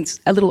makes things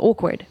a little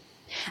awkward.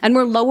 And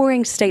we're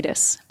lowering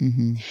status.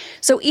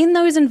 So in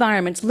those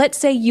environments, let's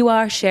say you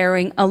are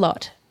sharing a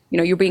lot.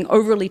 You're being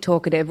overly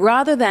talkative.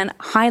 Rather than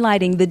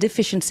highlighting the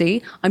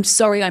deficiency, I'm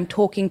sorry, I'm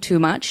talking too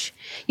much,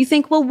 you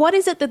think, well, what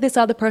is it that this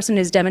other person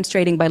is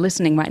demonstrating by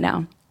listening right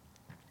now?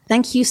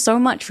 Thank you so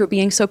much for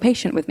being so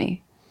patient with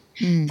me.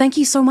 Thank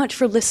you so much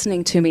for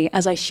listening to me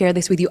as I share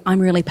this with you. I'm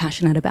really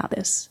passionate about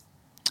this.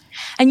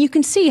 And you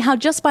can see how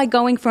just by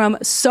going from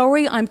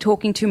sorry, I'm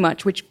talking too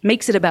much, which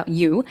makes it about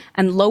you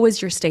and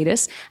lowers your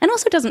status, and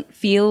also doesn't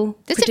feel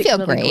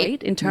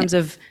great in terms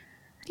of,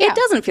 it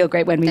doesn't feel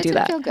great when we do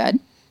that. Doesn't feel good.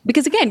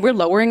 Because again, we're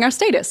lowering our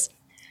status.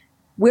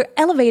 We're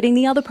elevating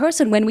the other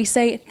person when we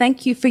say,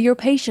 thank you for your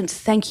patience.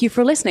 Thank you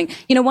for listening.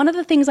 One of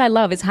the things I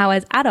love is how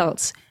as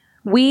adults,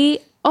 we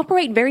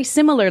operate very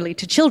similarly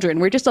to children.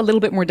 We're just a little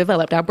bit more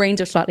developed. Our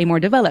brains are slightly more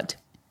developed.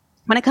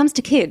 When it comes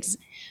to kids,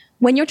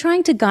 when you're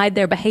trying to guide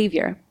their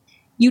behavior,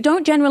 you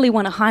don't generally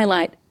want to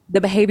highlight the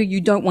behavior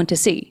you don't want to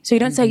see. So you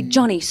don't say,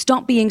 Johnny,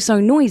 stop being so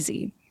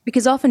noisy.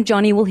 Because often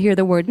Johnny will hear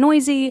the word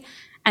noisy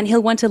and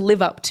he'll want to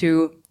live up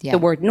to the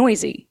word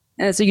noisy.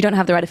 So you don't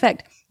have the right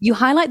effect. You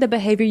highlight the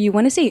behavior you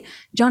want to see.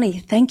 Johnny,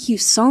 thank you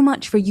so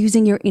much for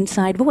using your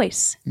inside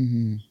voice.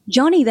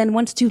 Johnny then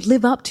wants to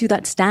live up to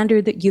that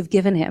standard that you've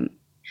given him.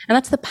 And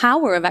that's the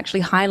power of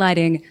actually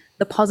highlighting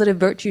the positive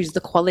virtues,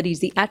 the qualities,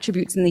 the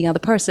attributes in the other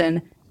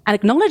person and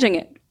acknowledging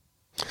it.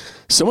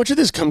 So much of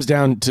this comes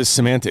down to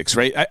semantics,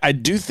 right? I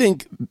do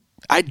think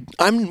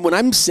when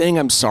I'm saying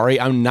I'm sorry,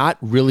 I'm not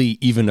really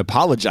even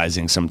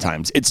apologizing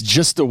sometimes. It's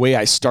just the way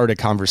I start a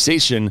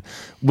conversation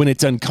when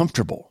it's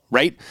uncomfortable,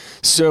 right?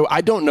 So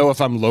I don't know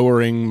if I'm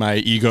lowering my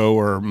ego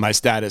or my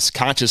status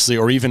consciously,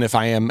 or even if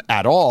I am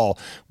at all,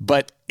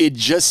 but it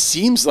just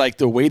seems like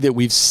the way that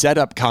we've set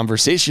up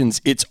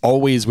conversations, it's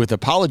always with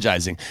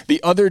apologizing.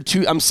 The other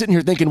two, I'm sitting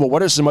here thinking, well,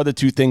 what are some other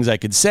two things I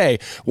could say?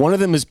 One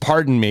of them is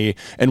pardon me,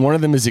 and one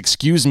of them is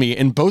excuse me,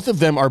 and both of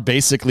them are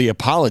basically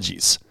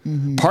apologies.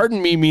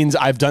 Pardon me means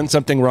I've done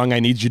something wrong, I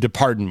need you to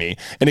pardon me.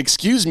 And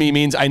excuse me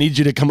means I need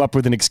you to come up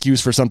with an excuse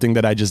for something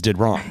that I just did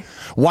wrong.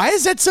 Why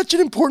is that such an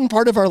important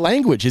part of our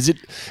language? Is it?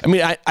 I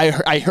mean,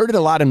 I heard it a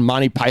lot in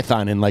Monty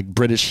Python and like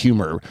British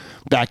humor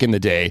back in the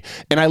day.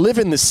 And I live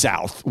in the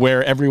South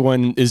where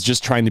everyone is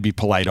just trying to be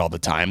polite all the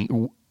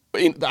time.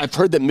 I've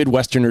heard that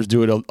Midwesterners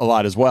do it a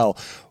lot as well.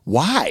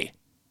 Why?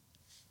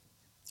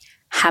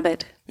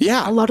 Habit.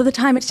 Yeah. A lot of the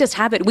time it's just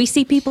habit. We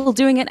see people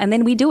doing it and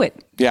then we do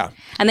it. Yeah.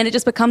 And then it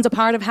just becomes a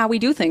part of how we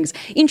do things.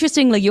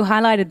 Interestingly, you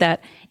highlighted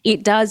that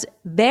it does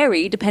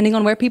vary depending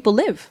on where people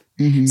live.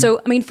 So,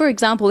 I mean, for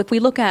example, if we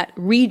look at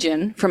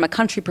region from a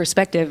country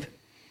perspective,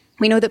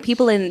 we know that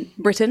people in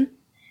Britain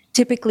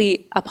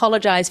typically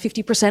apologize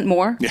 50%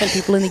 more than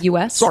people in the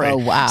US. Sorry. Oh,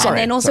 wow. And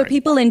then also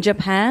people in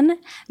Japan,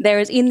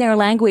 in their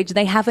language,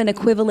 they have an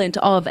equivalent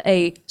of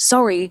a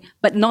sorry,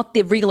 but not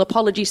the real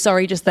apology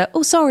sorry, just the,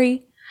 oh,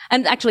 sorry.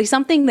 And actually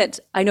something that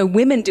I know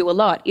women do a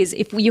lot is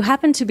if you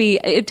happen to be,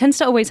 it tends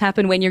to always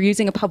happen when you're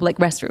using a public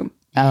restroom.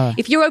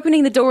 If you're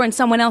opening the door and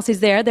someone else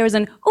is there's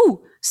an,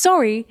 oh,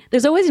 sorry.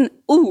 There's always an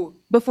ooh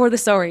before the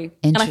sorry.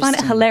 And I find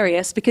it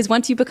hilarious because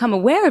once you become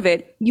aware of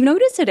it, you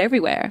notice it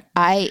everywhere.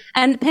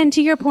 And Pen,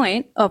 to your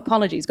point,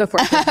 apologies, go for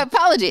it.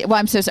 Apology. Well,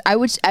 I'm so sorry.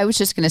 I was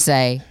just going to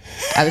say,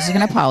 I was just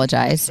going to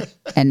apologize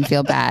and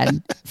feel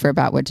bad for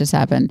about what just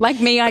happened. Like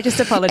me, I just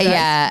apologize.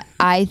 Yeah,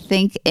 I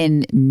think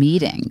in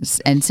meetings,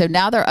 and so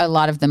now there are a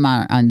lot of them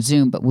on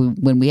Zoom, but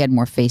when we had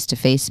more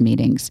face-to-face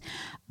meetings,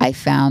 I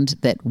found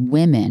that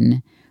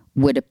women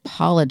would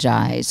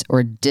apologize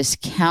or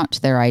discount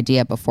their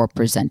idea before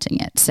presenting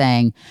it,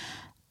 saying,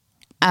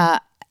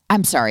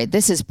 I'm sorry,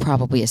 this is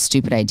probably a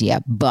stupid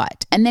idea,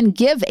 but, and then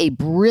give a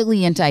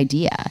brilliant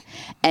idea.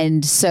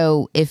 And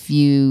so if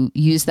you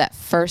use that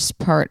first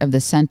part of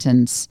the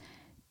sentence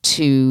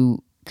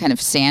to kind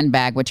of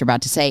sandbag what you're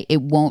about to say,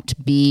 it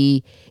won't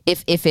be,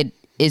 if it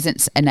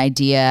isn't an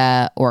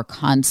idea or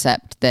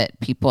concept that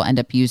people end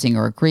up using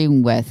or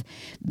agreeing with,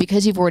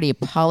 because you've already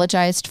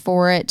apologized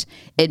for it,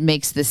 it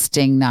makes the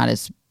sting not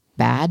as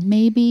bad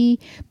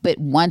maybe. But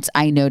once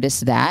I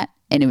noticed that,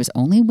 and it was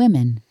only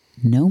women,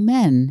 no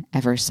men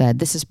ever said,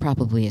 this is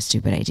probably a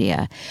stupid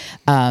idea.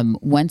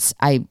 Once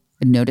I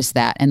noticed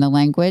that in the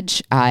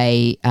language,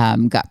 I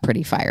got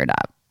pretty fired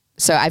up.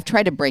 So I've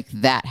tried to break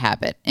that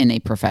habit in a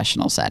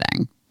professional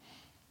setting.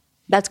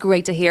 That's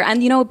great to hear.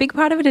 And, a big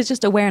part of it is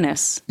just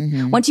awareness.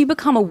 Mm-hmm. Once you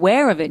become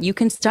aware of it, you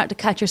can start to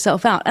catch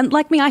yourself out. And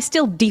like me, I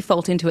still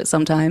default into it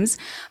sometimes,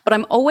 but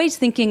I'm always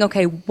thinking,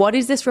 okay, what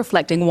is this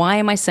reflecting? Why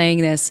am I saying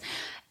this?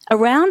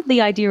 Around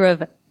the idea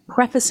of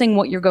prefacing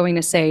what you're going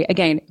to say,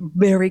 again,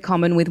 very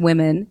common with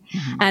women.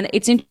 Mm-hmm. And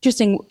it's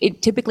interesting.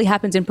 It typically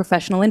happens in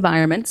professional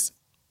environments,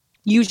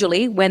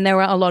 usually when there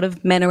are a lot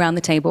of men around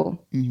the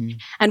table. Mm-hmm.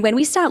 And when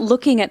we start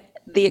looking at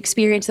the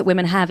experience that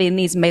women have in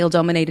these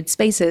male-dominated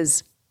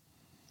spaces,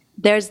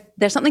 there's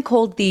something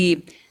called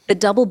the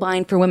double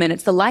bind for women.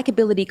 It's the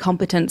likability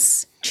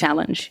competence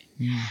challenge.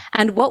 Mm.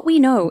 And what we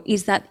know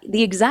is that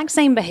the exact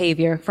same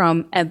behavior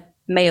from a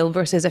male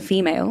versus a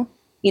female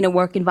in a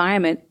work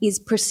environment is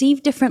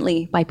perceived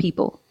differently by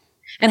people.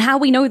 And how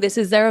we know this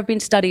is there have been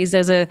studies.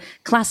 There's a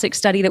classic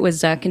study that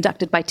was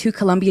conducted by 2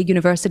 Columbia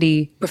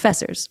University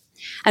professors.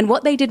 And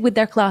what they did with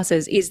their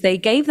classes is they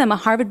gave them a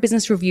Harvard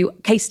Business Review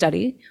case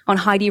study on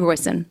Heidi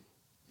Roizen,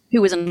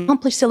 who was an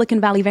accomplished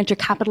Silicon Valley venture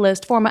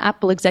capitalist, former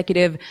Apple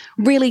executive,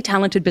 really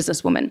talented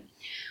businesswoman.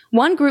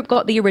 One group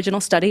got the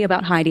original study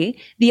about Heidi.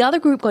 The other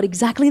group got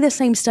exactly the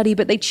same study,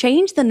 but they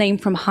changed the name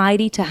from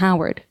Heidi to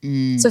Howard.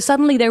 So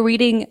suddenly they're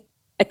reading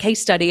a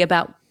case study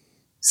about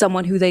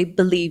someone who they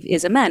believe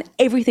is a man.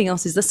 Everything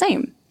else is the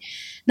same.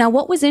 Now,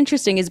 what was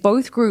interesting is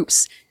both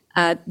groups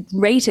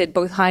rated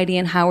both Heidi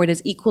and Howard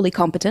as equally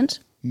competent.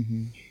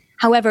 Mm-hmm.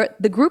 However,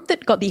 the group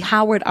that got the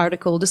Howard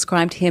article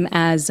described him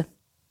as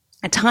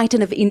a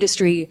titan of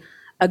industry,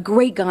 a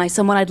great guy,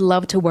 someone I'd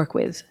love to work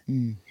with.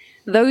 Mm.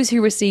 Those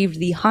who received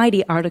the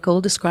Heidi article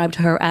described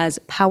her as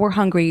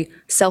power-hungry,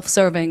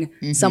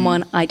 self-serving,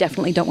 someone I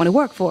definitely don't want to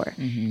work for.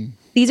 Mm-hmm.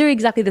 These are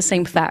exactly the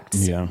same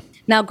facts. Yeah.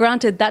 Now,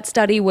 granted, that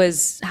study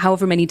was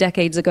however many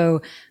decades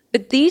ago,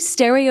 but these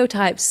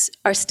stereotypes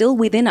are still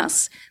within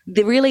us.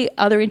 The really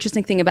other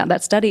interesting thing about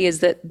that study is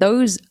that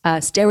those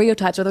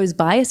stereotypes or those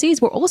biases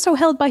were also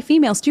held by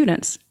female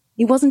students.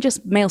 It wasn't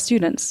just male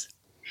students.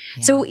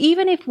 Yeah. So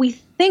even if we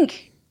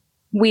think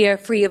we are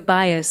free of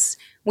bias,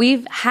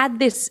 we've had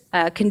this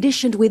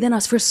conditioned within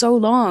us for so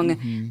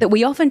long that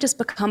we often just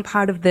become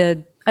part of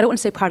the, I don't want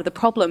to say part of the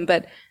problem,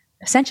 but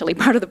essentially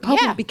part of the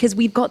problem because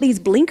we've got these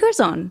blinkers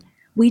on.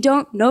 We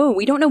don't know.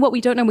 We don't know what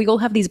we don't know. We all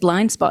have these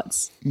blind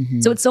spots.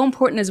 Mm-hmm. So it's so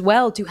important as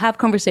well to have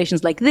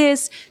conversations like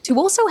this, to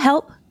also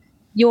help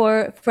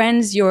your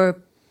friends,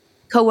 your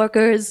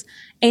coworkers,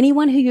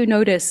 anyone who you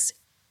notice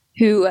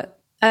who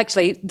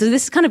actually,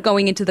 this is kind of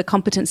going into the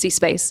competency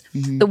space.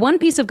 Mm-hmm. The one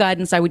piece of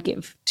guidance I would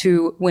give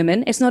to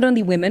women, it's not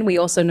only women, we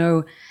also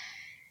know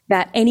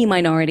that any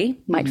minority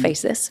might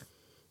face this.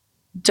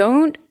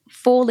 Don't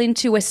fall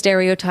into a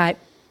stereotype,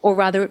 or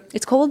rather,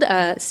 it's called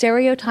a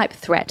stereotype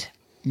threat,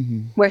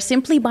 where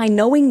simply by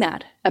knowing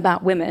that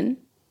about women,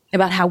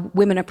 about how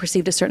women are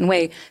perceived a certain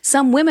way,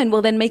 some women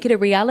will then make it a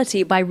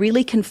reality by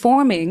really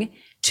conforming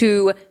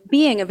to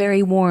being a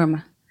very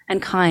warm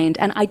and kind.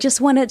 And I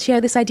just want to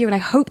share this idea, and I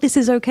hope this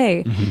is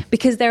okay,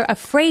 because they're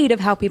afraid of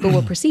how people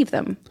will perceive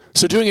them.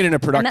 So doing it in a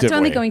productive way. And that's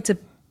only going to,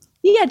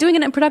 doing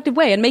it in a productive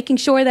way and making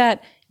sure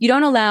that you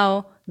don't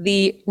allow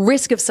the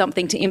risk of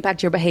something to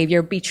impact your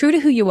behavior. Be true to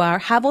who you are,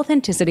 have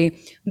authenticity,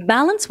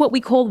 balance what we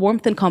call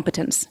warmth and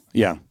competence.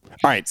 Yeah.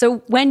 All right. So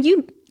when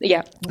you,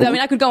 I mean,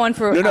 I could go on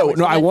for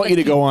no. I want you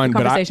to go on,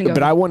 but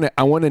I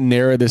want to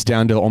narrow this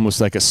down to almost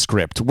like a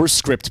script. We're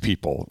script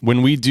people.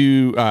 When we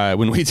do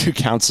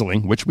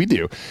counseling, which we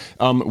do,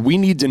 we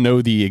need to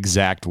know the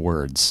exact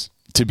words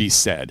to be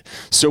said.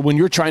 So when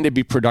you're trying to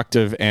be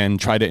productive and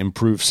try to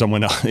improve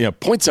someone else,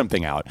 point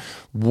something out.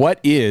 What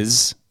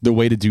is the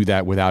way to do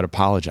that without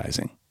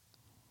apologizing?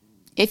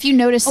 If you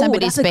notice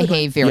somebody's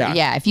behavior,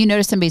 if you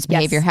notice somebody's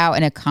behavior, how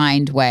in a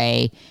kind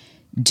way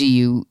do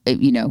you,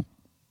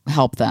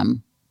 help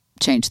them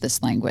change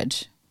this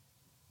language?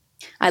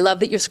 I love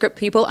that you're script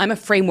people. I'm a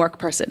framework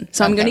person.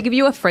 So I'm going to give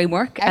you a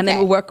framework and then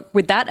we'll work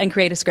with that and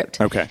create a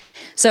script. Okay.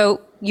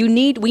 So we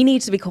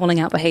need to be calling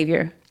out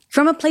behavior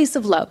from a place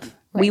of love.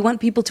 Right. We want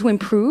people to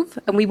improve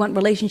and we want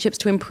relationships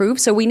to improve.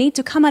 So we need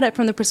to come at it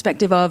from the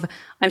perspective of,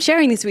 I'm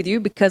sharing this with you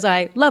because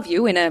I love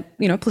you in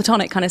a,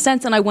 platonic kind of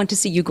sense and I want to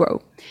see you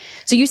grow.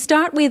 So you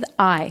start with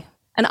an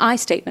I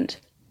statement.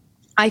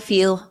 I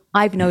feel,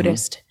 I've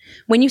noticed.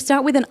 When you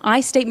start with an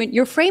I statement,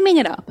 you're framing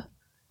it up.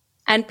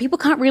 And people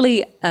can't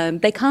really,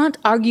 they can't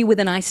argue with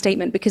an I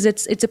statement because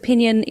it's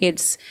opinion,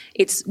 it's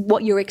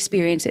what your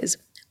experience is.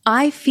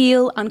 I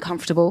feel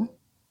uncomfortable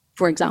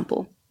for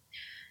example.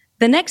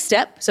 The next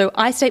step, so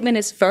I statement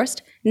is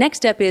first. Next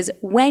step is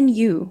when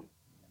you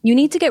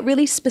need to get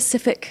really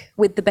specific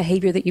with the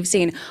behavior that you've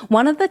seen.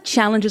 One of the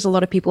challenges a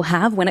lot of people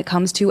have when it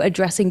comes to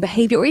addressing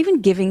behavior or even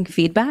giving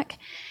feedback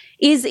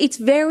is it's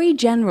very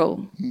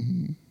general.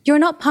 Mm-hmm. You're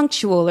not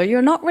punctual or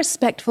you're not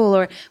respectful,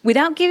 or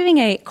without giving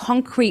a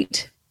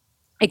concrete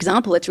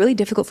example, it's really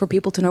difficult for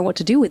people to know what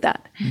to do with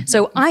that. Mm-hmm.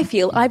 So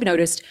I've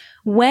noticed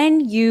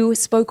when you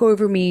spoke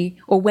over me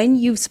or when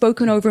you've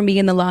spoken over me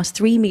in the last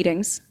 3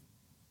 meetings,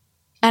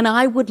 and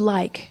I would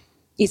like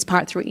is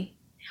part 3,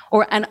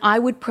 and I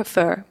would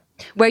prefer,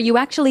 where you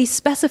actually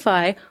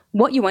specify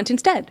what you want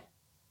instead.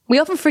 We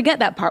often forget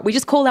that part. We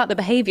just call out the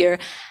behavior,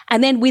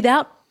 and then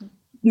without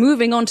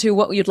moving on to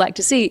what you'd like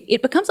to see,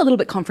 it becomes a little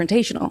bit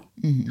confrontational.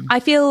 Mm-hmm. I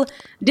feel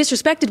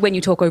disrespected when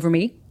you talk over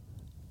me.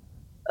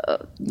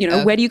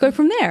 Where do you go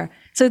from there?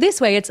 So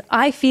this way, it's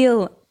I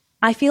feel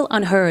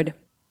unheard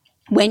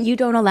when you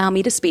don't allow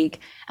me to speak,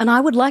 and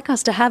I would like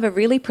us to have a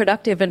really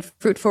productive and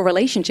fruitful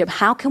relationship.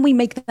 How can we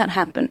make that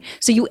happen?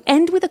 So you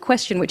end with a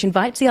question which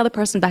invites the other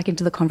person back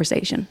into the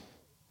conversation.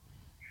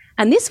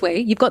 And this way,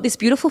 you've got this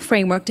beautiful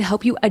framework to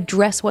help you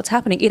address what's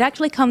happening. It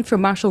actually comes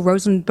from Marshall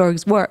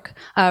Rosenberg's work.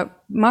 Now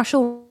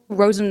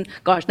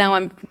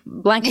I'm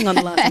blanking on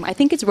the last name. I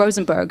think it's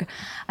Rosenberg,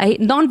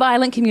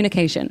 nonviolent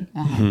communication.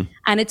 Uh-huh.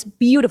 And it's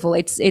beautiful.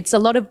 It's a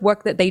lot of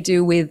work that they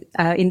do with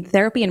in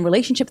therapy and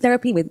relationship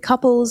therapy with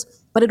couples,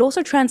 but it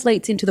also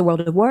translates into the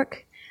world of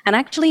work and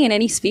actually in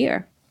any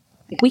sphere.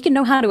 If we can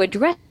know how to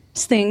address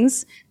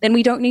things, then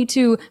we don't need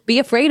to be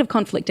afraid of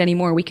conflict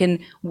anymore. We can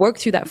work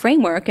through that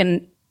framework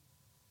and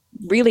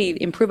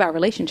really improve our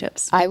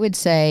relationships. I would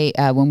say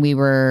when we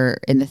were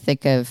in the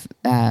thick of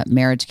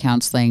marriage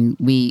counseling,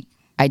 we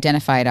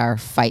identified our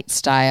fight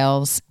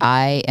styles.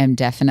 I am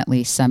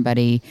definitely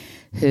somebody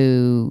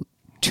who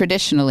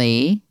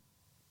traditionally,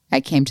 I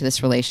came to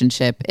this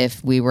relationship,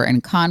 if we were in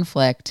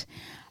conflict,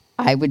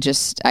 I would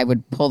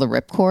pull the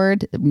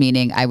ripcord,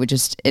 meaning I would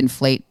just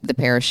inflate the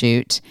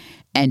parachute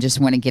and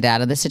just want to get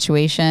out of the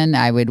situation.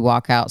 I would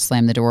walk out,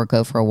 slam the door,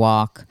 go for a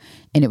walk,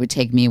 and it would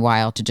take me a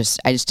while to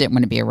I just didn't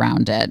want to be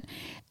around it.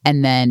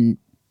 And then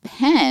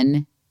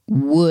Penn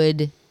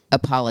would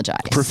apologize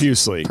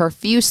profusely,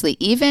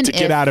 even to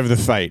get out of the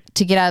fight.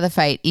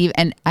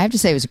 And I have to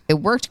say, it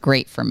worked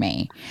great for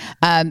me,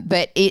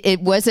 but it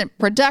wasn't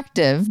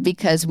productive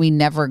because we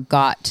never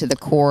got to the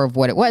core of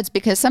what it was.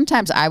 Because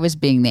sometimes I was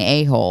being the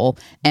a-hole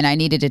and I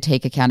needed to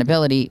take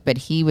accountability, but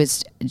he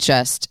was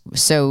just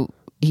so.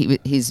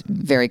 He's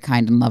very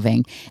kind and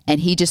loving,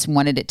 and he just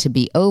wanted it to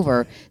be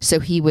over,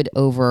 so he would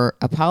over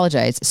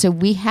apologize. So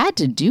we had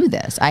to do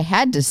this. I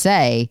had to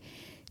say,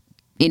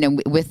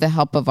 with the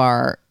help of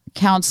our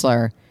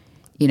counselor,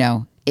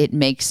 it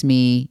makes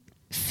me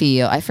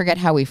feel, I forget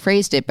how we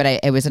phrased it, but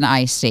it was an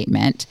I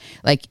statement.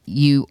 Like,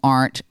 you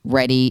aren't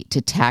ready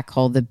to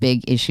tackle the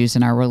big issues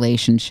in our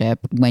relationship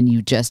when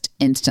you just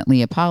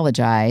instantly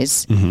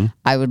apologize. Mm-hmm.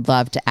 I would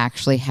love to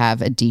actually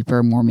have a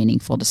deeper, more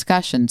meaningful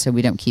discussion so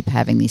we don't keep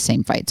having these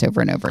same fights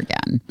over and over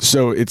again.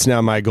 So it's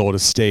now my goal to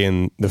stay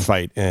in the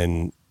fight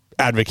and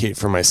advocate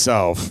for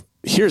myself.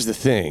 Here's the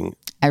thing.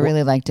 I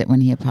really liked it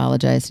when he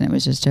apologized and it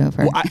was just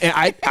over. Well,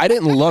 I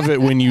didn't love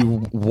it when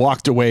you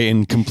walked away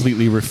and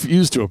completely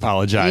refused to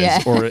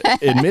apologize or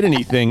admit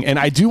anything. And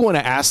I do want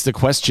to ask the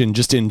question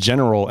just in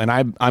general. And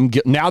I'm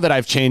now that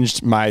I've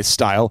changed my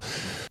style,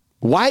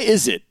 why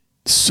is it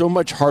so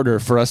much harder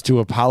for us to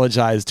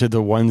apologize to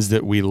the ones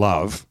that we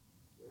love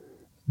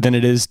than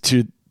it is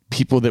to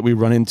people that we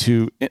run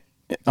into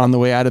on the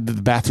way out of the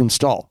bathroom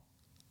stall?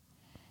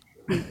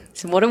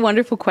 So what a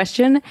wonderful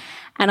question.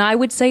 And I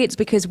would say it's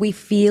because we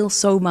feel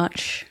so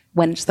much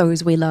when it's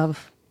those we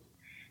love.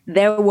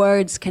 Their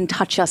words can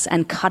touch us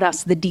and cut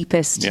us the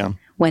deepest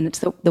when it's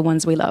the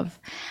ones we love.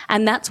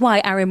 And that's why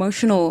our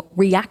emotional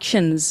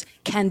reactions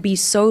can be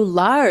so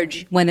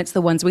large when it's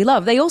the ones we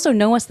love. They also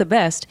know us the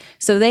best,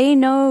 so they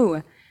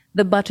know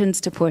the buttons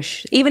to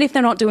push, even if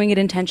they're not doing it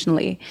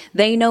intentionally.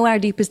 They know our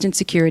deepest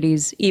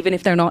insecurities, even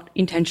if they're not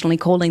intentionally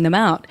calling them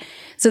out.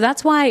 So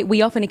that's why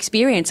we often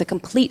experience a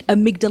complete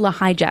amygdala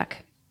hijack.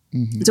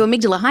 Mm-hmm. So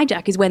amygdala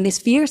hijack is when this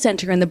fear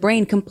center in the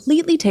brain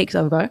completely takes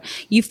over.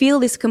 You feel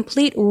this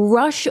complete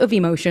rush of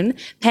emotion.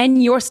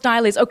 Penn, your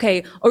style is,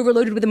 okay,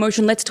 overloaded with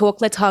emotion. Let's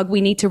talk. Let's hug. We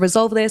need to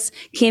resolve this.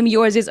 Kim,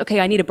 yours is, okay,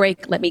 I need a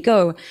break. Let me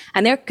go.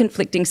 And they're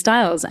conflicting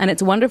styles. And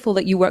it's wonderful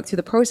that you work through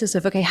the process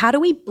of, okay, how do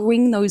we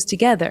bring those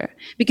together?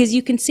 Because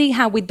you can see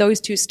how with those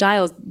two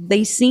styles,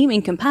 they seem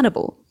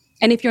incompatible.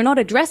 And if you're not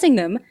addressing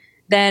them,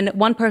 then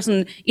one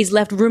person is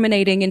left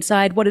ruminating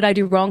inside, what did I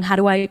do wrong? How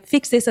do I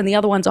fix this? And the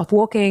other one's off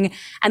walking.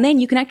 And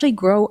then you can actually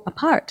grow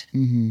apart.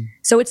 Mm-hmm.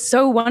 So it's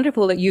so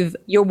wonderful that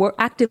you're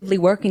actively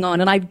working on.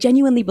 And I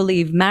genuinely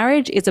believe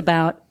marriage is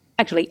about,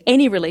 actually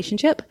any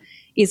relationship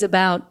is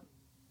about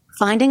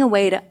finding a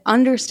way to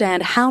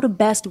understand how to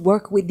best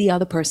work with the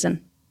other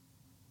person.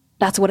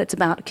 That's what it's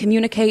about.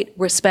 Communicate,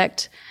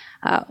 respect,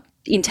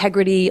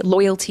 integrity,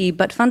 loyalty,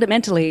 but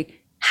fundamentally,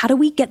 how do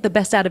we get the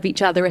best out of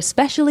each other,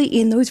 especially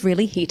in those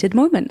really heated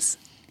moments?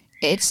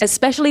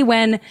 especially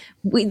when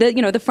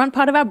the front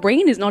part of our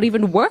brain is not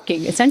even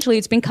working. Essentially,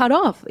 it's been cut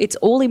off. It's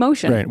all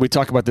emotion. Right. We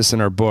talk about this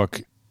in our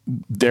book.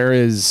 There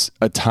is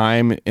a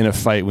time in a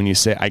fight when you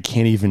say, I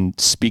can't even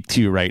speak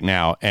to you right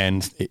now.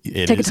 And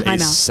it is a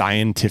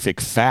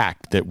scientific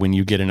fact that when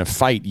you get in a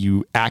fight,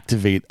 you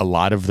activate a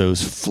lot of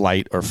those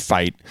flight or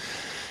fight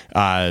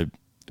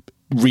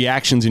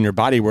reactions in your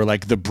body where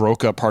like the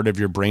broca part of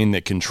your brain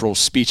that controls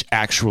speech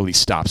actually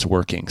stops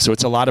working. So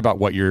it's a lot about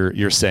what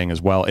you're saying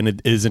as well. And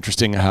it is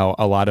interesting how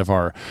a lot of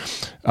our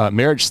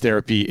marriage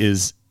therapy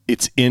it's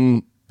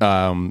in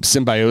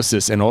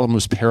symbiosis and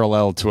almost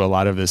parallel to a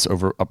lot of this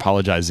over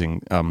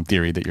apologizing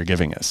theory that you're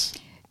giving us.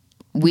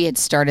 We had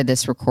started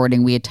this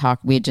recording. We had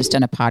just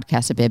done a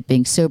podcast about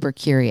being sober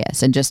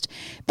curious and just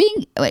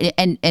being,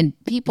 and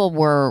people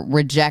were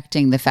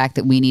rejecting the fact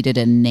that we needed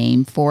a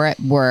name for it,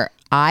 where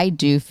I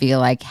do feel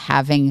like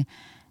having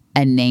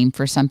a name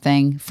for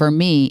something for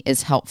me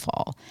is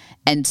helpful.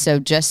 And so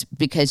just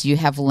because you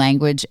have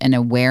language and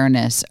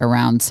awareness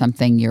around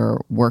something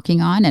you're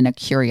working on and a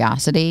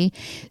curiosity.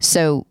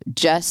 So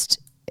just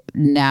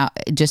in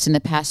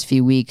the past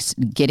few weeks,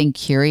 getting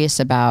curious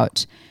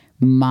about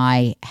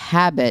my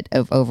habit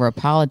of over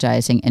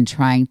apologizing and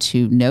trying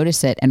to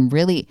notice it and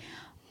really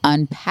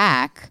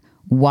unpack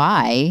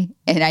why,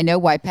 and I know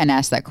why Penn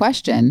asked that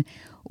question,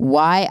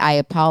 why I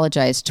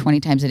apologize 20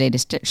 times a day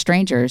to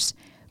strangers,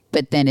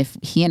 but then if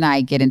he and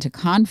I get into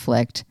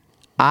conflict,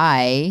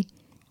 I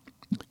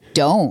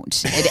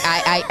don't.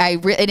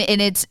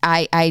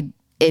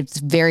 It's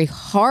very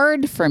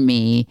hard for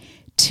me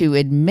to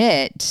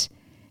admit.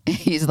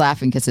 He's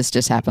laughing because this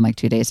just happened like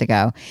 2 days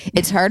ago.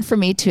 It's hard for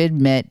me to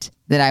admit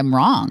that I'm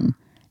wrong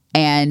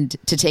and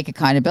to take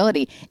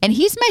accountability. And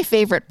he's my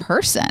favorite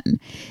person.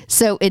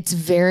 So we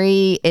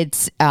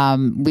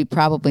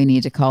probably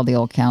need to call the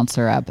old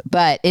counselor up,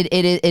 but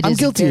it I'm is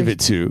guilty of it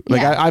too.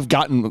 Like I've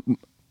gotten,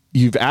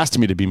 you've asked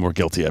me to be more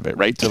guilty of it,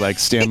 right? To like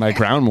stand my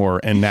ground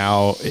more. And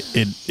now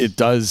it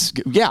does.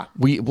 Yeah.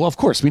 Of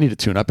course we need to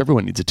tune up.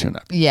 Everyone needs a tune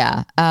up.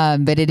 Yeah.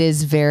 But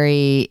it's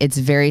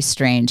very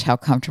strange how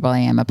comfortable I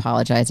am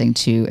apologizing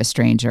to a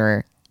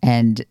stranger.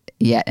 And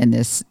yet in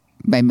this,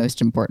 my most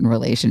important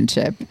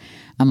relationship,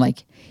 I'm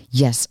like,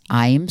 yes,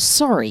 I am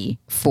sorry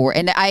for,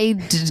 and I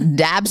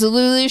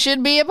absolutely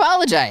should be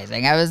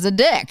apologizing. I was a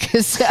dick.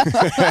 So.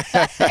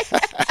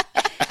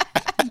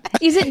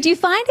 Do you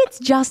find it's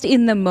just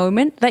in the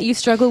moment that you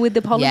struggle with the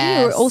apology,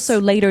 or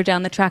also later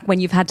down the track when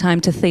you've had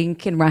time to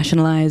think and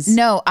rationalize?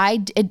 No,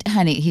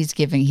 honey,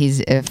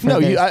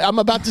 I'm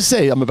about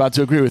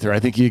to agree with her.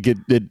 I think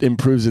it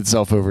improves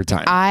itself over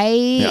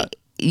time.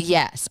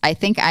 Yes, I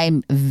think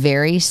I'm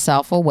very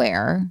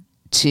self-aware.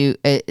 So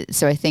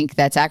I think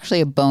that's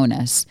actually a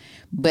bonus.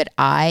 But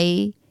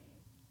when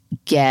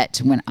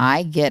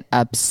I get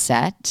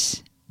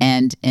upset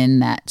and in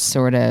that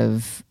sort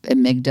of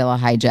amygdala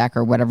hijack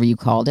or whatever you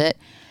called it,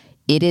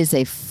 it is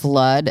a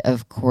flood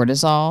of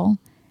cortisol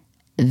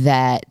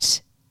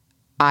that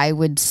I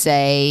would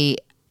say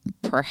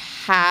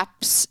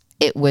perhaps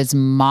it was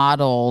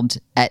modeled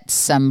at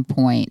some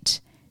point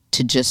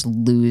to just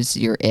lose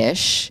your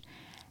ish.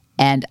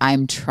 And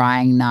I'm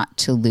trying not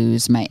to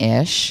lose my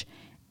ish.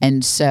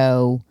 And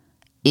so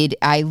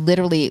I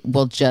literally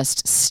will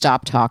just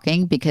stop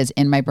talking because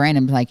in my brain,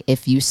 I'm like,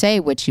 if you say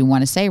what you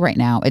want to say right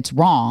now, it's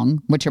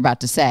wrong, what you're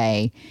about to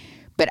say.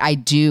 But I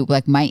do,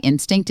 like, my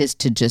instinct is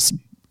to just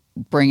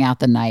bring out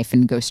the knife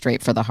and go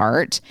straight for the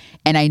heart.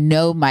 And I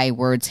know my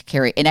words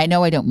carry, and I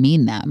know I don't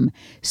mean them.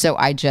 So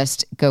I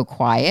just go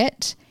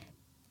quiet,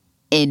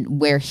 and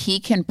where he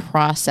can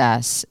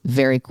process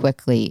very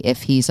quickly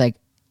if he's like,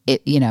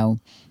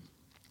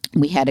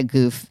 we had a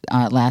goof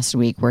last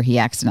week where he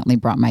accidentally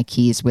brought my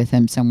keys with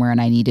him somewhere and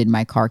I needed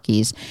my car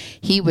keys.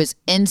 He was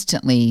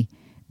instantly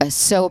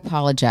so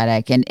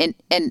apologetic and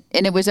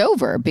it was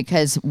over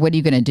because what are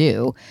you going to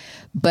do?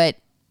 But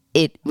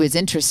it was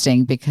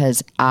interesting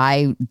because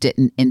I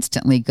didn't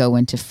instantly go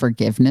into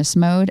forgiveness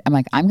mode. I'm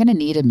like, I'm going to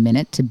need a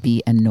minute to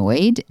be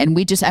annoyed. And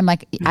I'm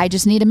like, I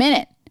just need a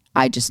minute.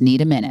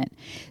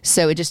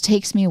 So it just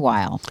takes me a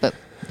while. But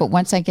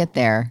once I get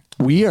there,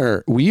 we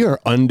are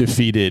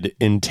undefeated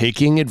in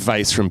taking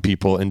advice from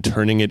people and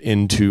turning it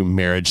into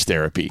marriage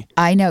therapy.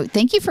 I know.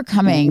 Thank you for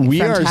coming from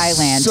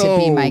Thailand to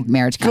be my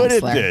marriage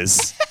counselor. Good at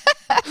this.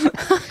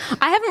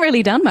 I haven't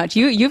really done much.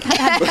 You've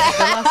had the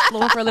last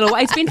floor for a little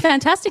while. It's been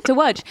fantastic to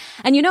watch.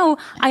 And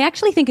I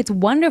actually think it's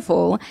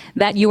wonderful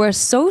that you are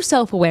so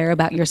self-aware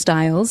about your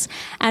styles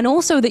and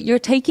also that you're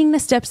taking the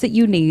steps that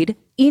you need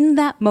in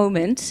that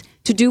moment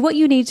to do what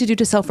you need to do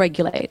to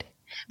self-regulate.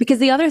 Because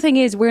the other thing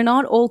is we're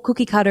not all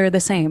cookie cutter the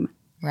same.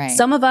 Right.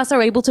 Some of us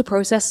are able to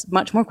process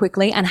much more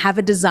quickly and have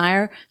a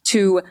desire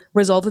to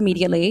resolve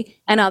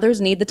immediately, and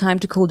others need the time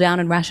to cool down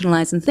and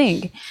rationalize and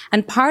think.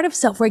 And part of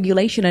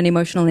self-regulation and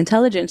emotional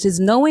intelligence is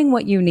knowing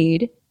what you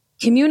need,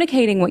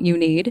 communicating what you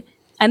need,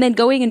 and then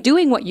going and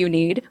doing what you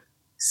need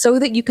so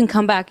that you can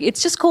come back.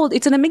 It's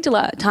an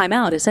amygdala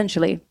timeout,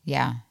 essentially.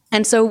 Yeah.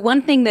 And so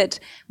one thing that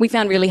we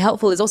found really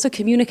helpful is also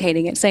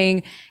communicating it,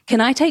 saying, can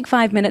I take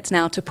 5 minutes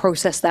now to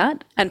process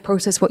that and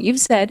process what you've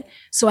said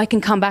so I can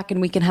come back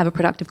and we can have a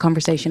productive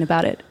conversation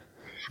about it?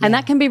 Yeah. And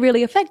that can be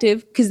really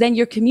effective because then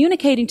you're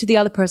communicating to the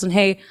other person,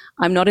 hey,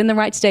 I'm not in the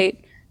right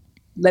state.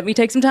 Let me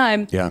take some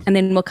time. Yeah. And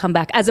then we'll come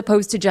back, as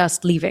opposed to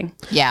just leaving.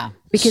 Yeah.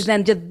 Because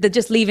then the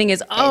just leaving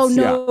is, oh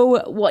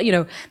no,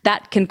 well,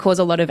 that can cause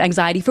a lot of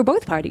anxiety for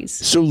both parties.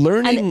 So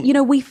learning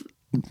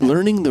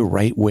the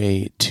right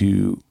way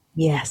to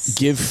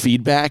give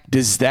feedback,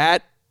 does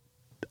that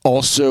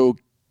also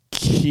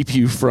keep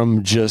you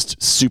from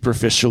just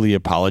superficially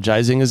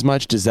apologizing as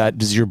much?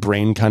 Does your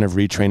brain kind of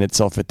retrain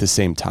itself at the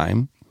same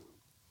time?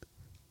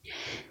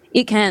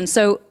 It can.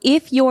 So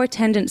if your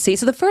tendency,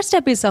 so the first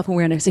step is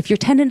self-awareness. If your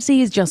tendency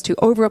is just to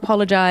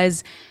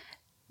over-apologize,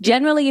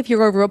 generally if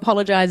you're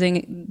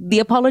over-apologizing, the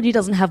apology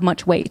doesn't have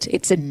much weight.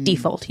 It's a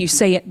default. You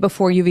say it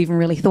before you've even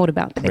really thought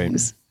about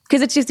things.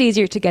 Because it's just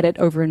easier to get it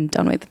over and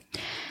done with.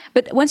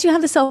 But once you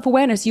have the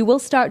self-awareness, you will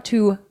start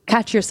to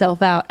catch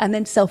yourself out and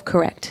then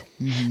self-correct.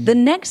 Mm-hmm. The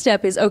next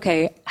step is,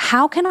 okay,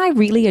 how can I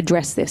really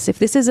address this? If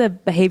this is a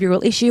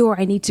behavioral issue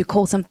or I need to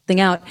call something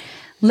out,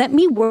 let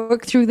me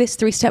work through this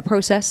 3-step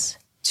process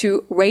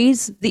to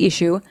raise the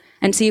issue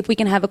and see if we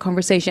can have a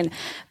conversation.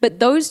 But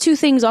those two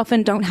things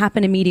often don't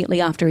happen immediately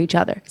after each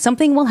other.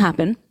 Something will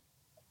happen.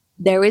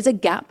 There is a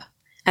gap.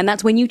 And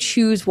that's when you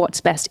choose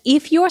what's best.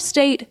 If your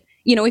state,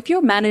 if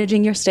you're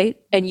managing your state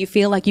and you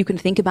feel like you can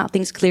think about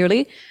things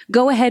clearly,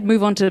 go ahead,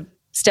 move on to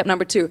step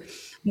number 2.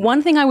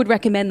 One thing I would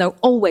recommend, though,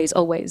 always,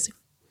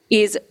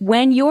 is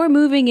when you're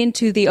moving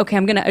into the, okay,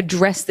 I'm going to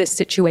address this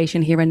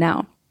situation here and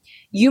now,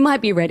 you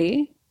might be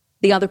ready.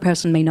 The other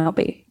person may not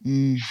be.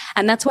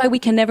 And that's why we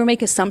can never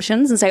make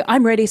assumptions and say,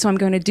 I'm ready, so I'm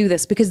going to do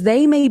this, because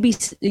they may be,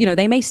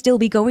 they may still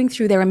be going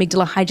through their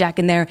amygdala hijack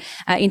and their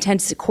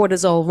intense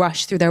cortisol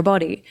rush through their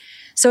body.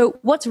 So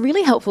what's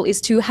really helpful is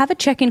to have a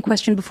check-in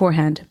question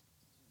beforehand.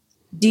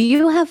 Do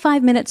you have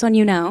 5 minutes on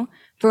you now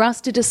for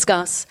us to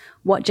discuss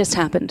what just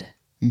happened?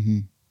 Mm-hmm.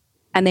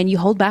 And then you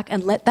hold back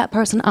and let that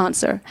person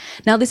answer.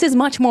 Now, this is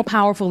much more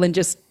powerful than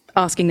just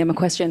asking them a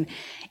question.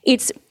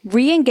 It's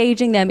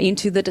re-engaging them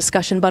into the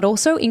discussion, but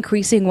also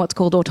increasing what's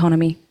called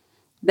autonomy.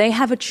 They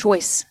have a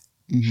choice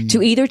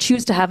to either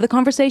choose to have the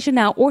conversation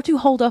now or to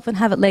hold off and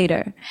have it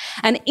later.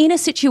 And in a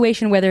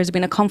situation where there's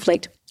been a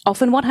conflict,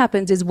 often what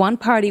happens is one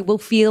party will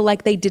feel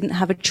like they didn't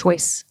have a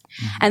choice.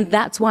 And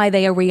that's why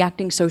they are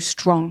reacting so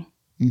strong.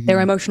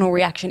 Their emotional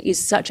reaction is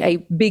such a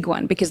big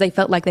one because they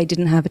felt like they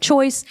didn't have a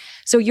choice.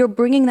 So you're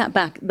bringing that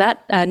back.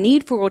 That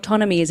need for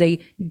autonomy is a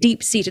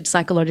deep-seated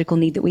psychological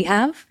need that we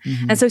have.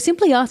 And so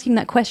simply asking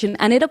that question,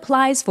 and it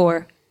applies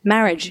for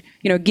marriage,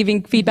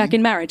 giving feedback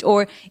in marriage,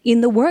 or in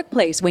the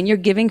workplace when you're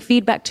giving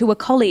feedback to a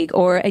colleague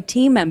or a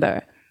team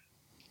member,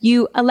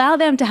 you allow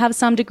them to have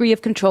some degree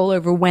of control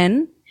over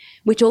when,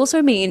 which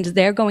also means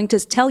they're going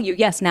to tell you,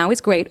 yes, now is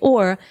great,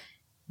 or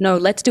no,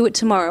 let's do it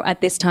tomorrow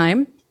at this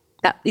time.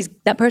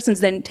 That person's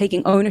then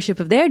taking ownership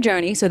of their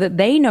journey so that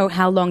they know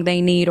how long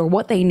they need or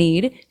what they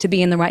need to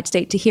be in the right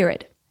state to hear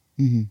it.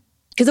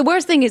 Because the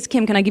worst thing is,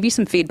 Kim, can I give you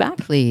some feedback?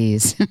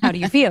 Please. How do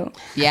you feel?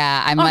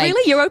 Yeah, I'm like,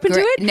 really? You're open to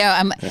it?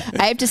 No,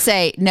 I have to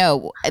say,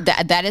 no,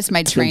 that is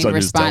my trained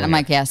response. I'm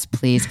like, yes,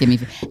 please give me.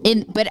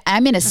 But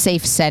I'm in a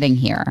safe setting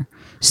here.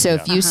 So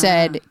if you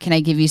said, can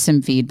I give you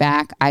some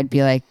feedback? I'd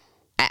be like,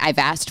 I've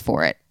asked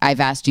for it. I've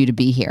asked you to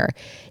be here.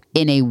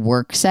 In a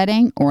work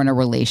setting or in a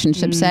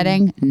relationship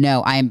setting,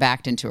 no, I am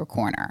backed into a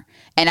corner.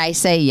 And I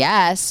say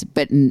yes,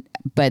 but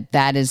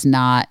that is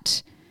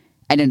not,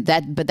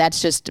 but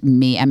that's just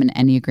me. I'm an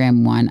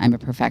Enneagram 1. I'm a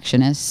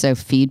perfectionist. So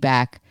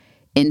feedback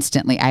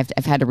instantly, I've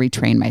had to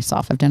retrain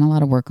myself. I've done a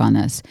lot of work on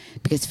this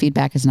because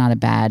feedback is not a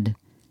bad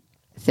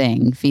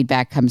thing.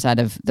 Feedback comes out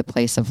of the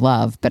place of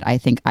love, but I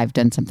think I've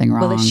done something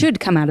wrong. Well, it should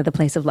come out of the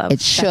place of love.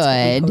 It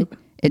should.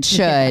 It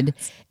should.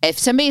 Yes. If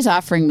somebody's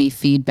offering me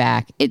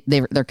feedback,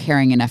 they're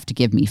caring enough to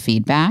give me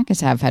feedback,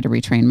 as I've had to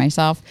retrain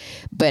myself.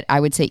 But I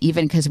would say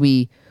even because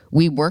we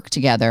work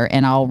together,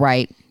 and I'll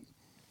write,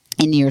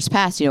 in years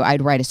past,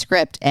 I'd write a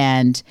script,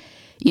 and,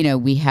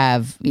 we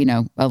have,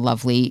 a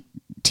lovely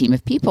team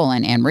of people,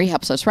 and Anne-Marie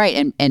helps us write,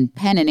 and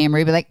Penn and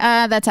Anne-Marie be like,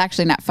 that's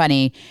actually not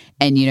funny.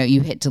 And,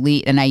 you hit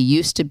delete. And I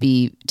used to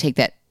take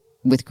that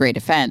with great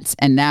offense.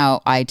 And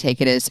now I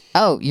take it as,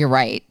 oh, you're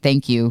right.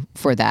 Thank you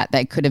for that.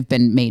 That could have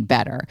been made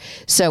better.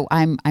 So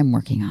I'm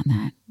working on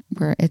that.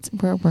 We're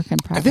a work in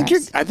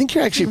progress. I think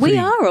you're actually we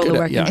are all a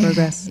work in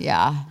progress.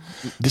 Yeah.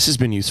 This has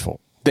been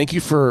useful. Thank you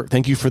for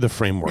the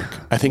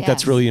framework. I think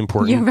that's really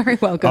important. You're very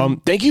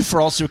welcome. Thank you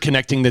for also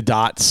connecting the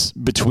dots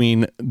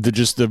between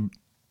the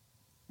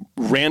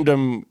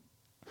random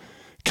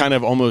kind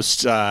of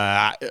almost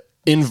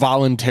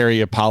involuntary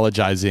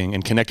apologizing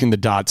and connecting the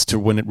dots to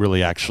when it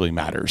really actually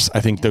matters. I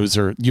think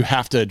you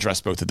have to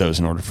address both of those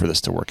in order for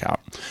this to work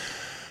out.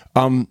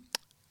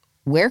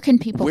 Where can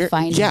people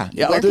find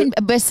you?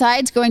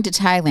 Besides going to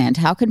Thailand,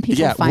 how can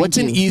people find you? What's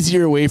an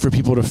easier way for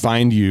people to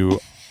find you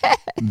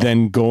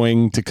than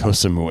going to Koh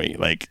Samui?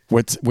 Like,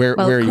 where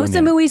are you? Koh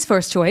Samui's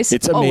first choice.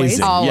 It's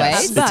amazing. Always.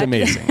 Yes, it's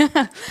amazing.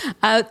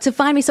 To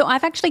find me, so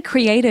I've actually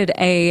created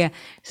a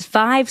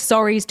 5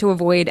 sorries to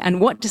avoid and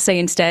what to say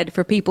instead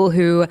for people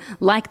who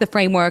like the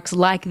frameworks,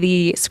 like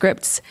the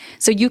scripts.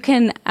 So you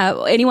can,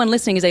 anyone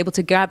listening is able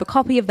to grab a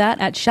copy of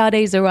that at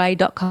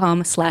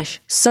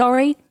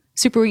shadezahrai.com/sorry.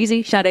 Super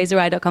easy,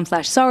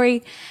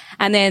 shadezahrai.com/sorry.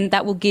 And then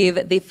that will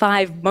give the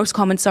 5 most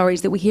common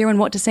sorries that we hear and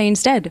what to say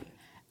instead.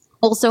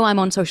 Also, I'm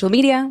on social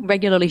media,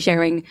 regularly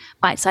sharing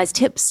bite-sized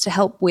tips to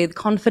help with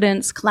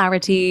confidence,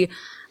 clarity,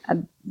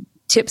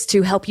 tips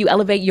to help you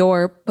elevate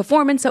your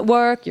performance at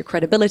work, your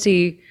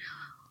credibility,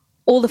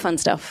 all the fun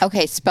stuff.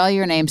 Okay, spell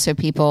your name so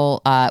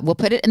people, we'll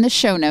put it in the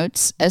show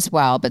notes as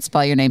well, but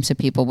spell your name so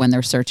people, when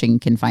they're searching,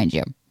 can find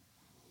you.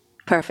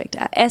 Perfect.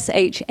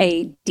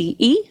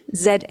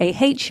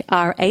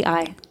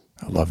 SHADEZAHRAI.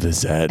 I love the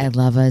Zed. I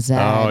love a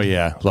Zed. Oh,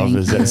 yeah. Love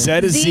the Zed.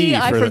 Zed is Z.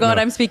 I forgot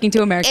I'm speaking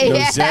to Americans. No,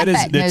 Zed is,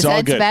 it's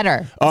all good.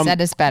 Better.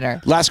 Zed is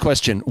better. Last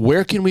question.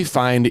 Where can we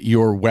find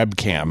your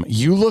webcam?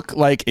 You look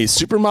like a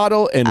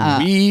supermodel, and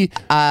we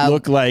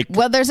look like,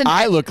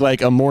 I look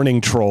like a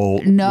morning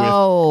troll.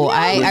 No,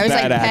 I was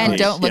like, bad Pen, acne.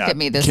 don't look at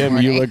me this Kim,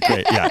 morning. you look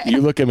great. Yeah,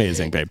 you look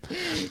amazing, babe.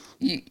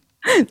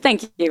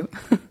 Thank you.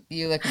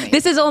 You look amazing.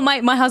 This is all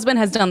my husband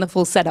has done the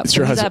full setup. It's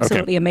your He's husband.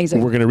 absolutely Okay.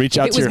 amazing. We're going to reach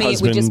out to your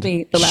husband it would just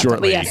be the laptop,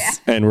 shortly,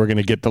 yes. and we're going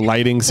to get the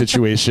lighting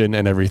situation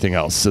and everything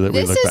else so that we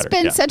This look has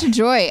better. been such a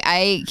joy.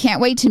 I can't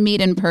wait to meet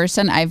in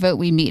person. I vote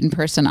we meet in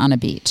person on a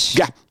beach.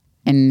 Yeah.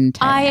 In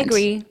Thailand. I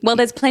agree. Well,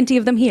 there's plenty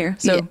of them here,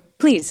 so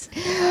please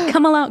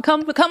come along,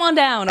 come on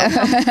down, or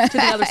come to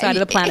the other side of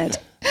the planet.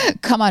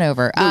 Come on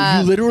over.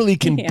 You literally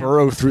can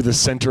burrow through the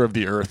center of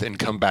the earth and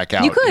come back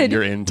out. You could. And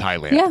you're in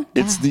Thailand. Yeah.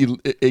 It's the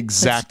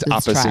exact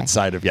Let's try. opposite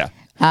side of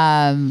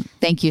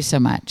Thank you so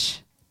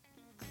much.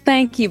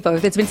 Thank you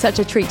both. It's been such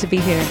a treat to be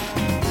here.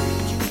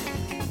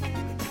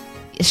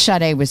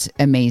 Shadé was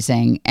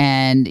amazing,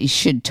 and you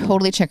should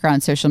totally check her out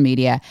on social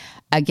media.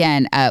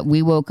 Again,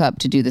 we woke up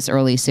to do this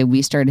early, so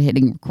we started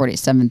hitting record at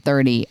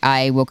 7:30.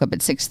 I woke up at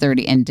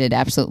 6:30 and did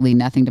absolutely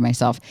nothing to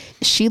myself.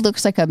 She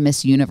looks like a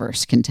Miss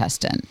Universe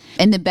contestant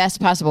in the best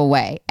possible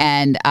way,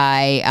 and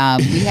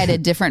we had a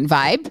different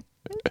vibe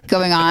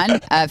going on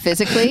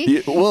physically.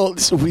 Yeah, well,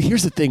 so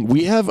here's the thing.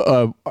 We have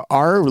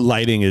our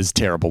lighting is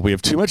terrible. We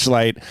have too much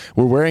light.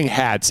 We're wearing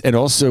hats, and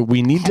also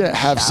we need to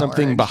have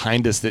something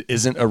behind us that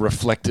isn't a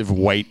reflective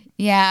white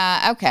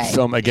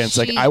film against.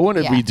 I want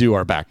to redo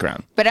our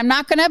background. But I'm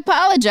not going to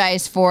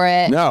apologize for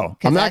it. No,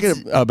 I'm not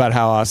going to about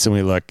how awesome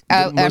we look.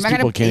 Most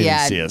people can't even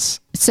see us.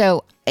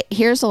 So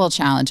here's a little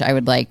challenge I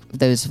would like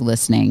those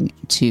listening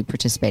to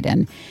participate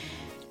in.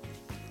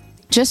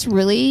 Just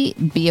really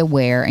be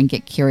aware and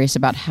get curious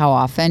about how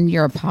often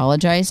you're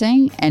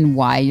apologizing and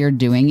why you're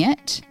doing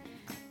it.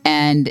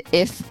 And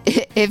if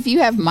you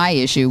have my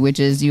issue,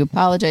 which is you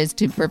apologize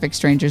to perfect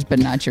strangers but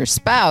not your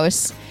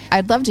spouse,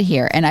 I'd love to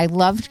hear. And I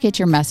love to get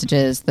your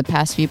messages. The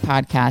past few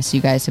podcasts, you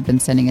guys have been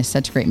sending us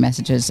such great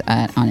messages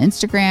on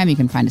Instagram. You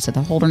can find us at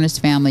the Holderness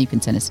Family. You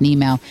can send us an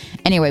email.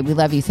 Anyway, we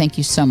love you. Thank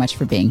you so much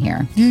for being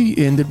here.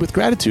 You ended with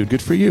gratitude.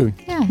 Good for you.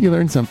 Yeah. You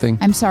learned something.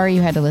 I'm sorry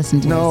you had to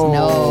listen to us.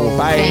 No.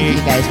 Bye. Thank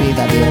you guys. We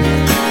love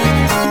you.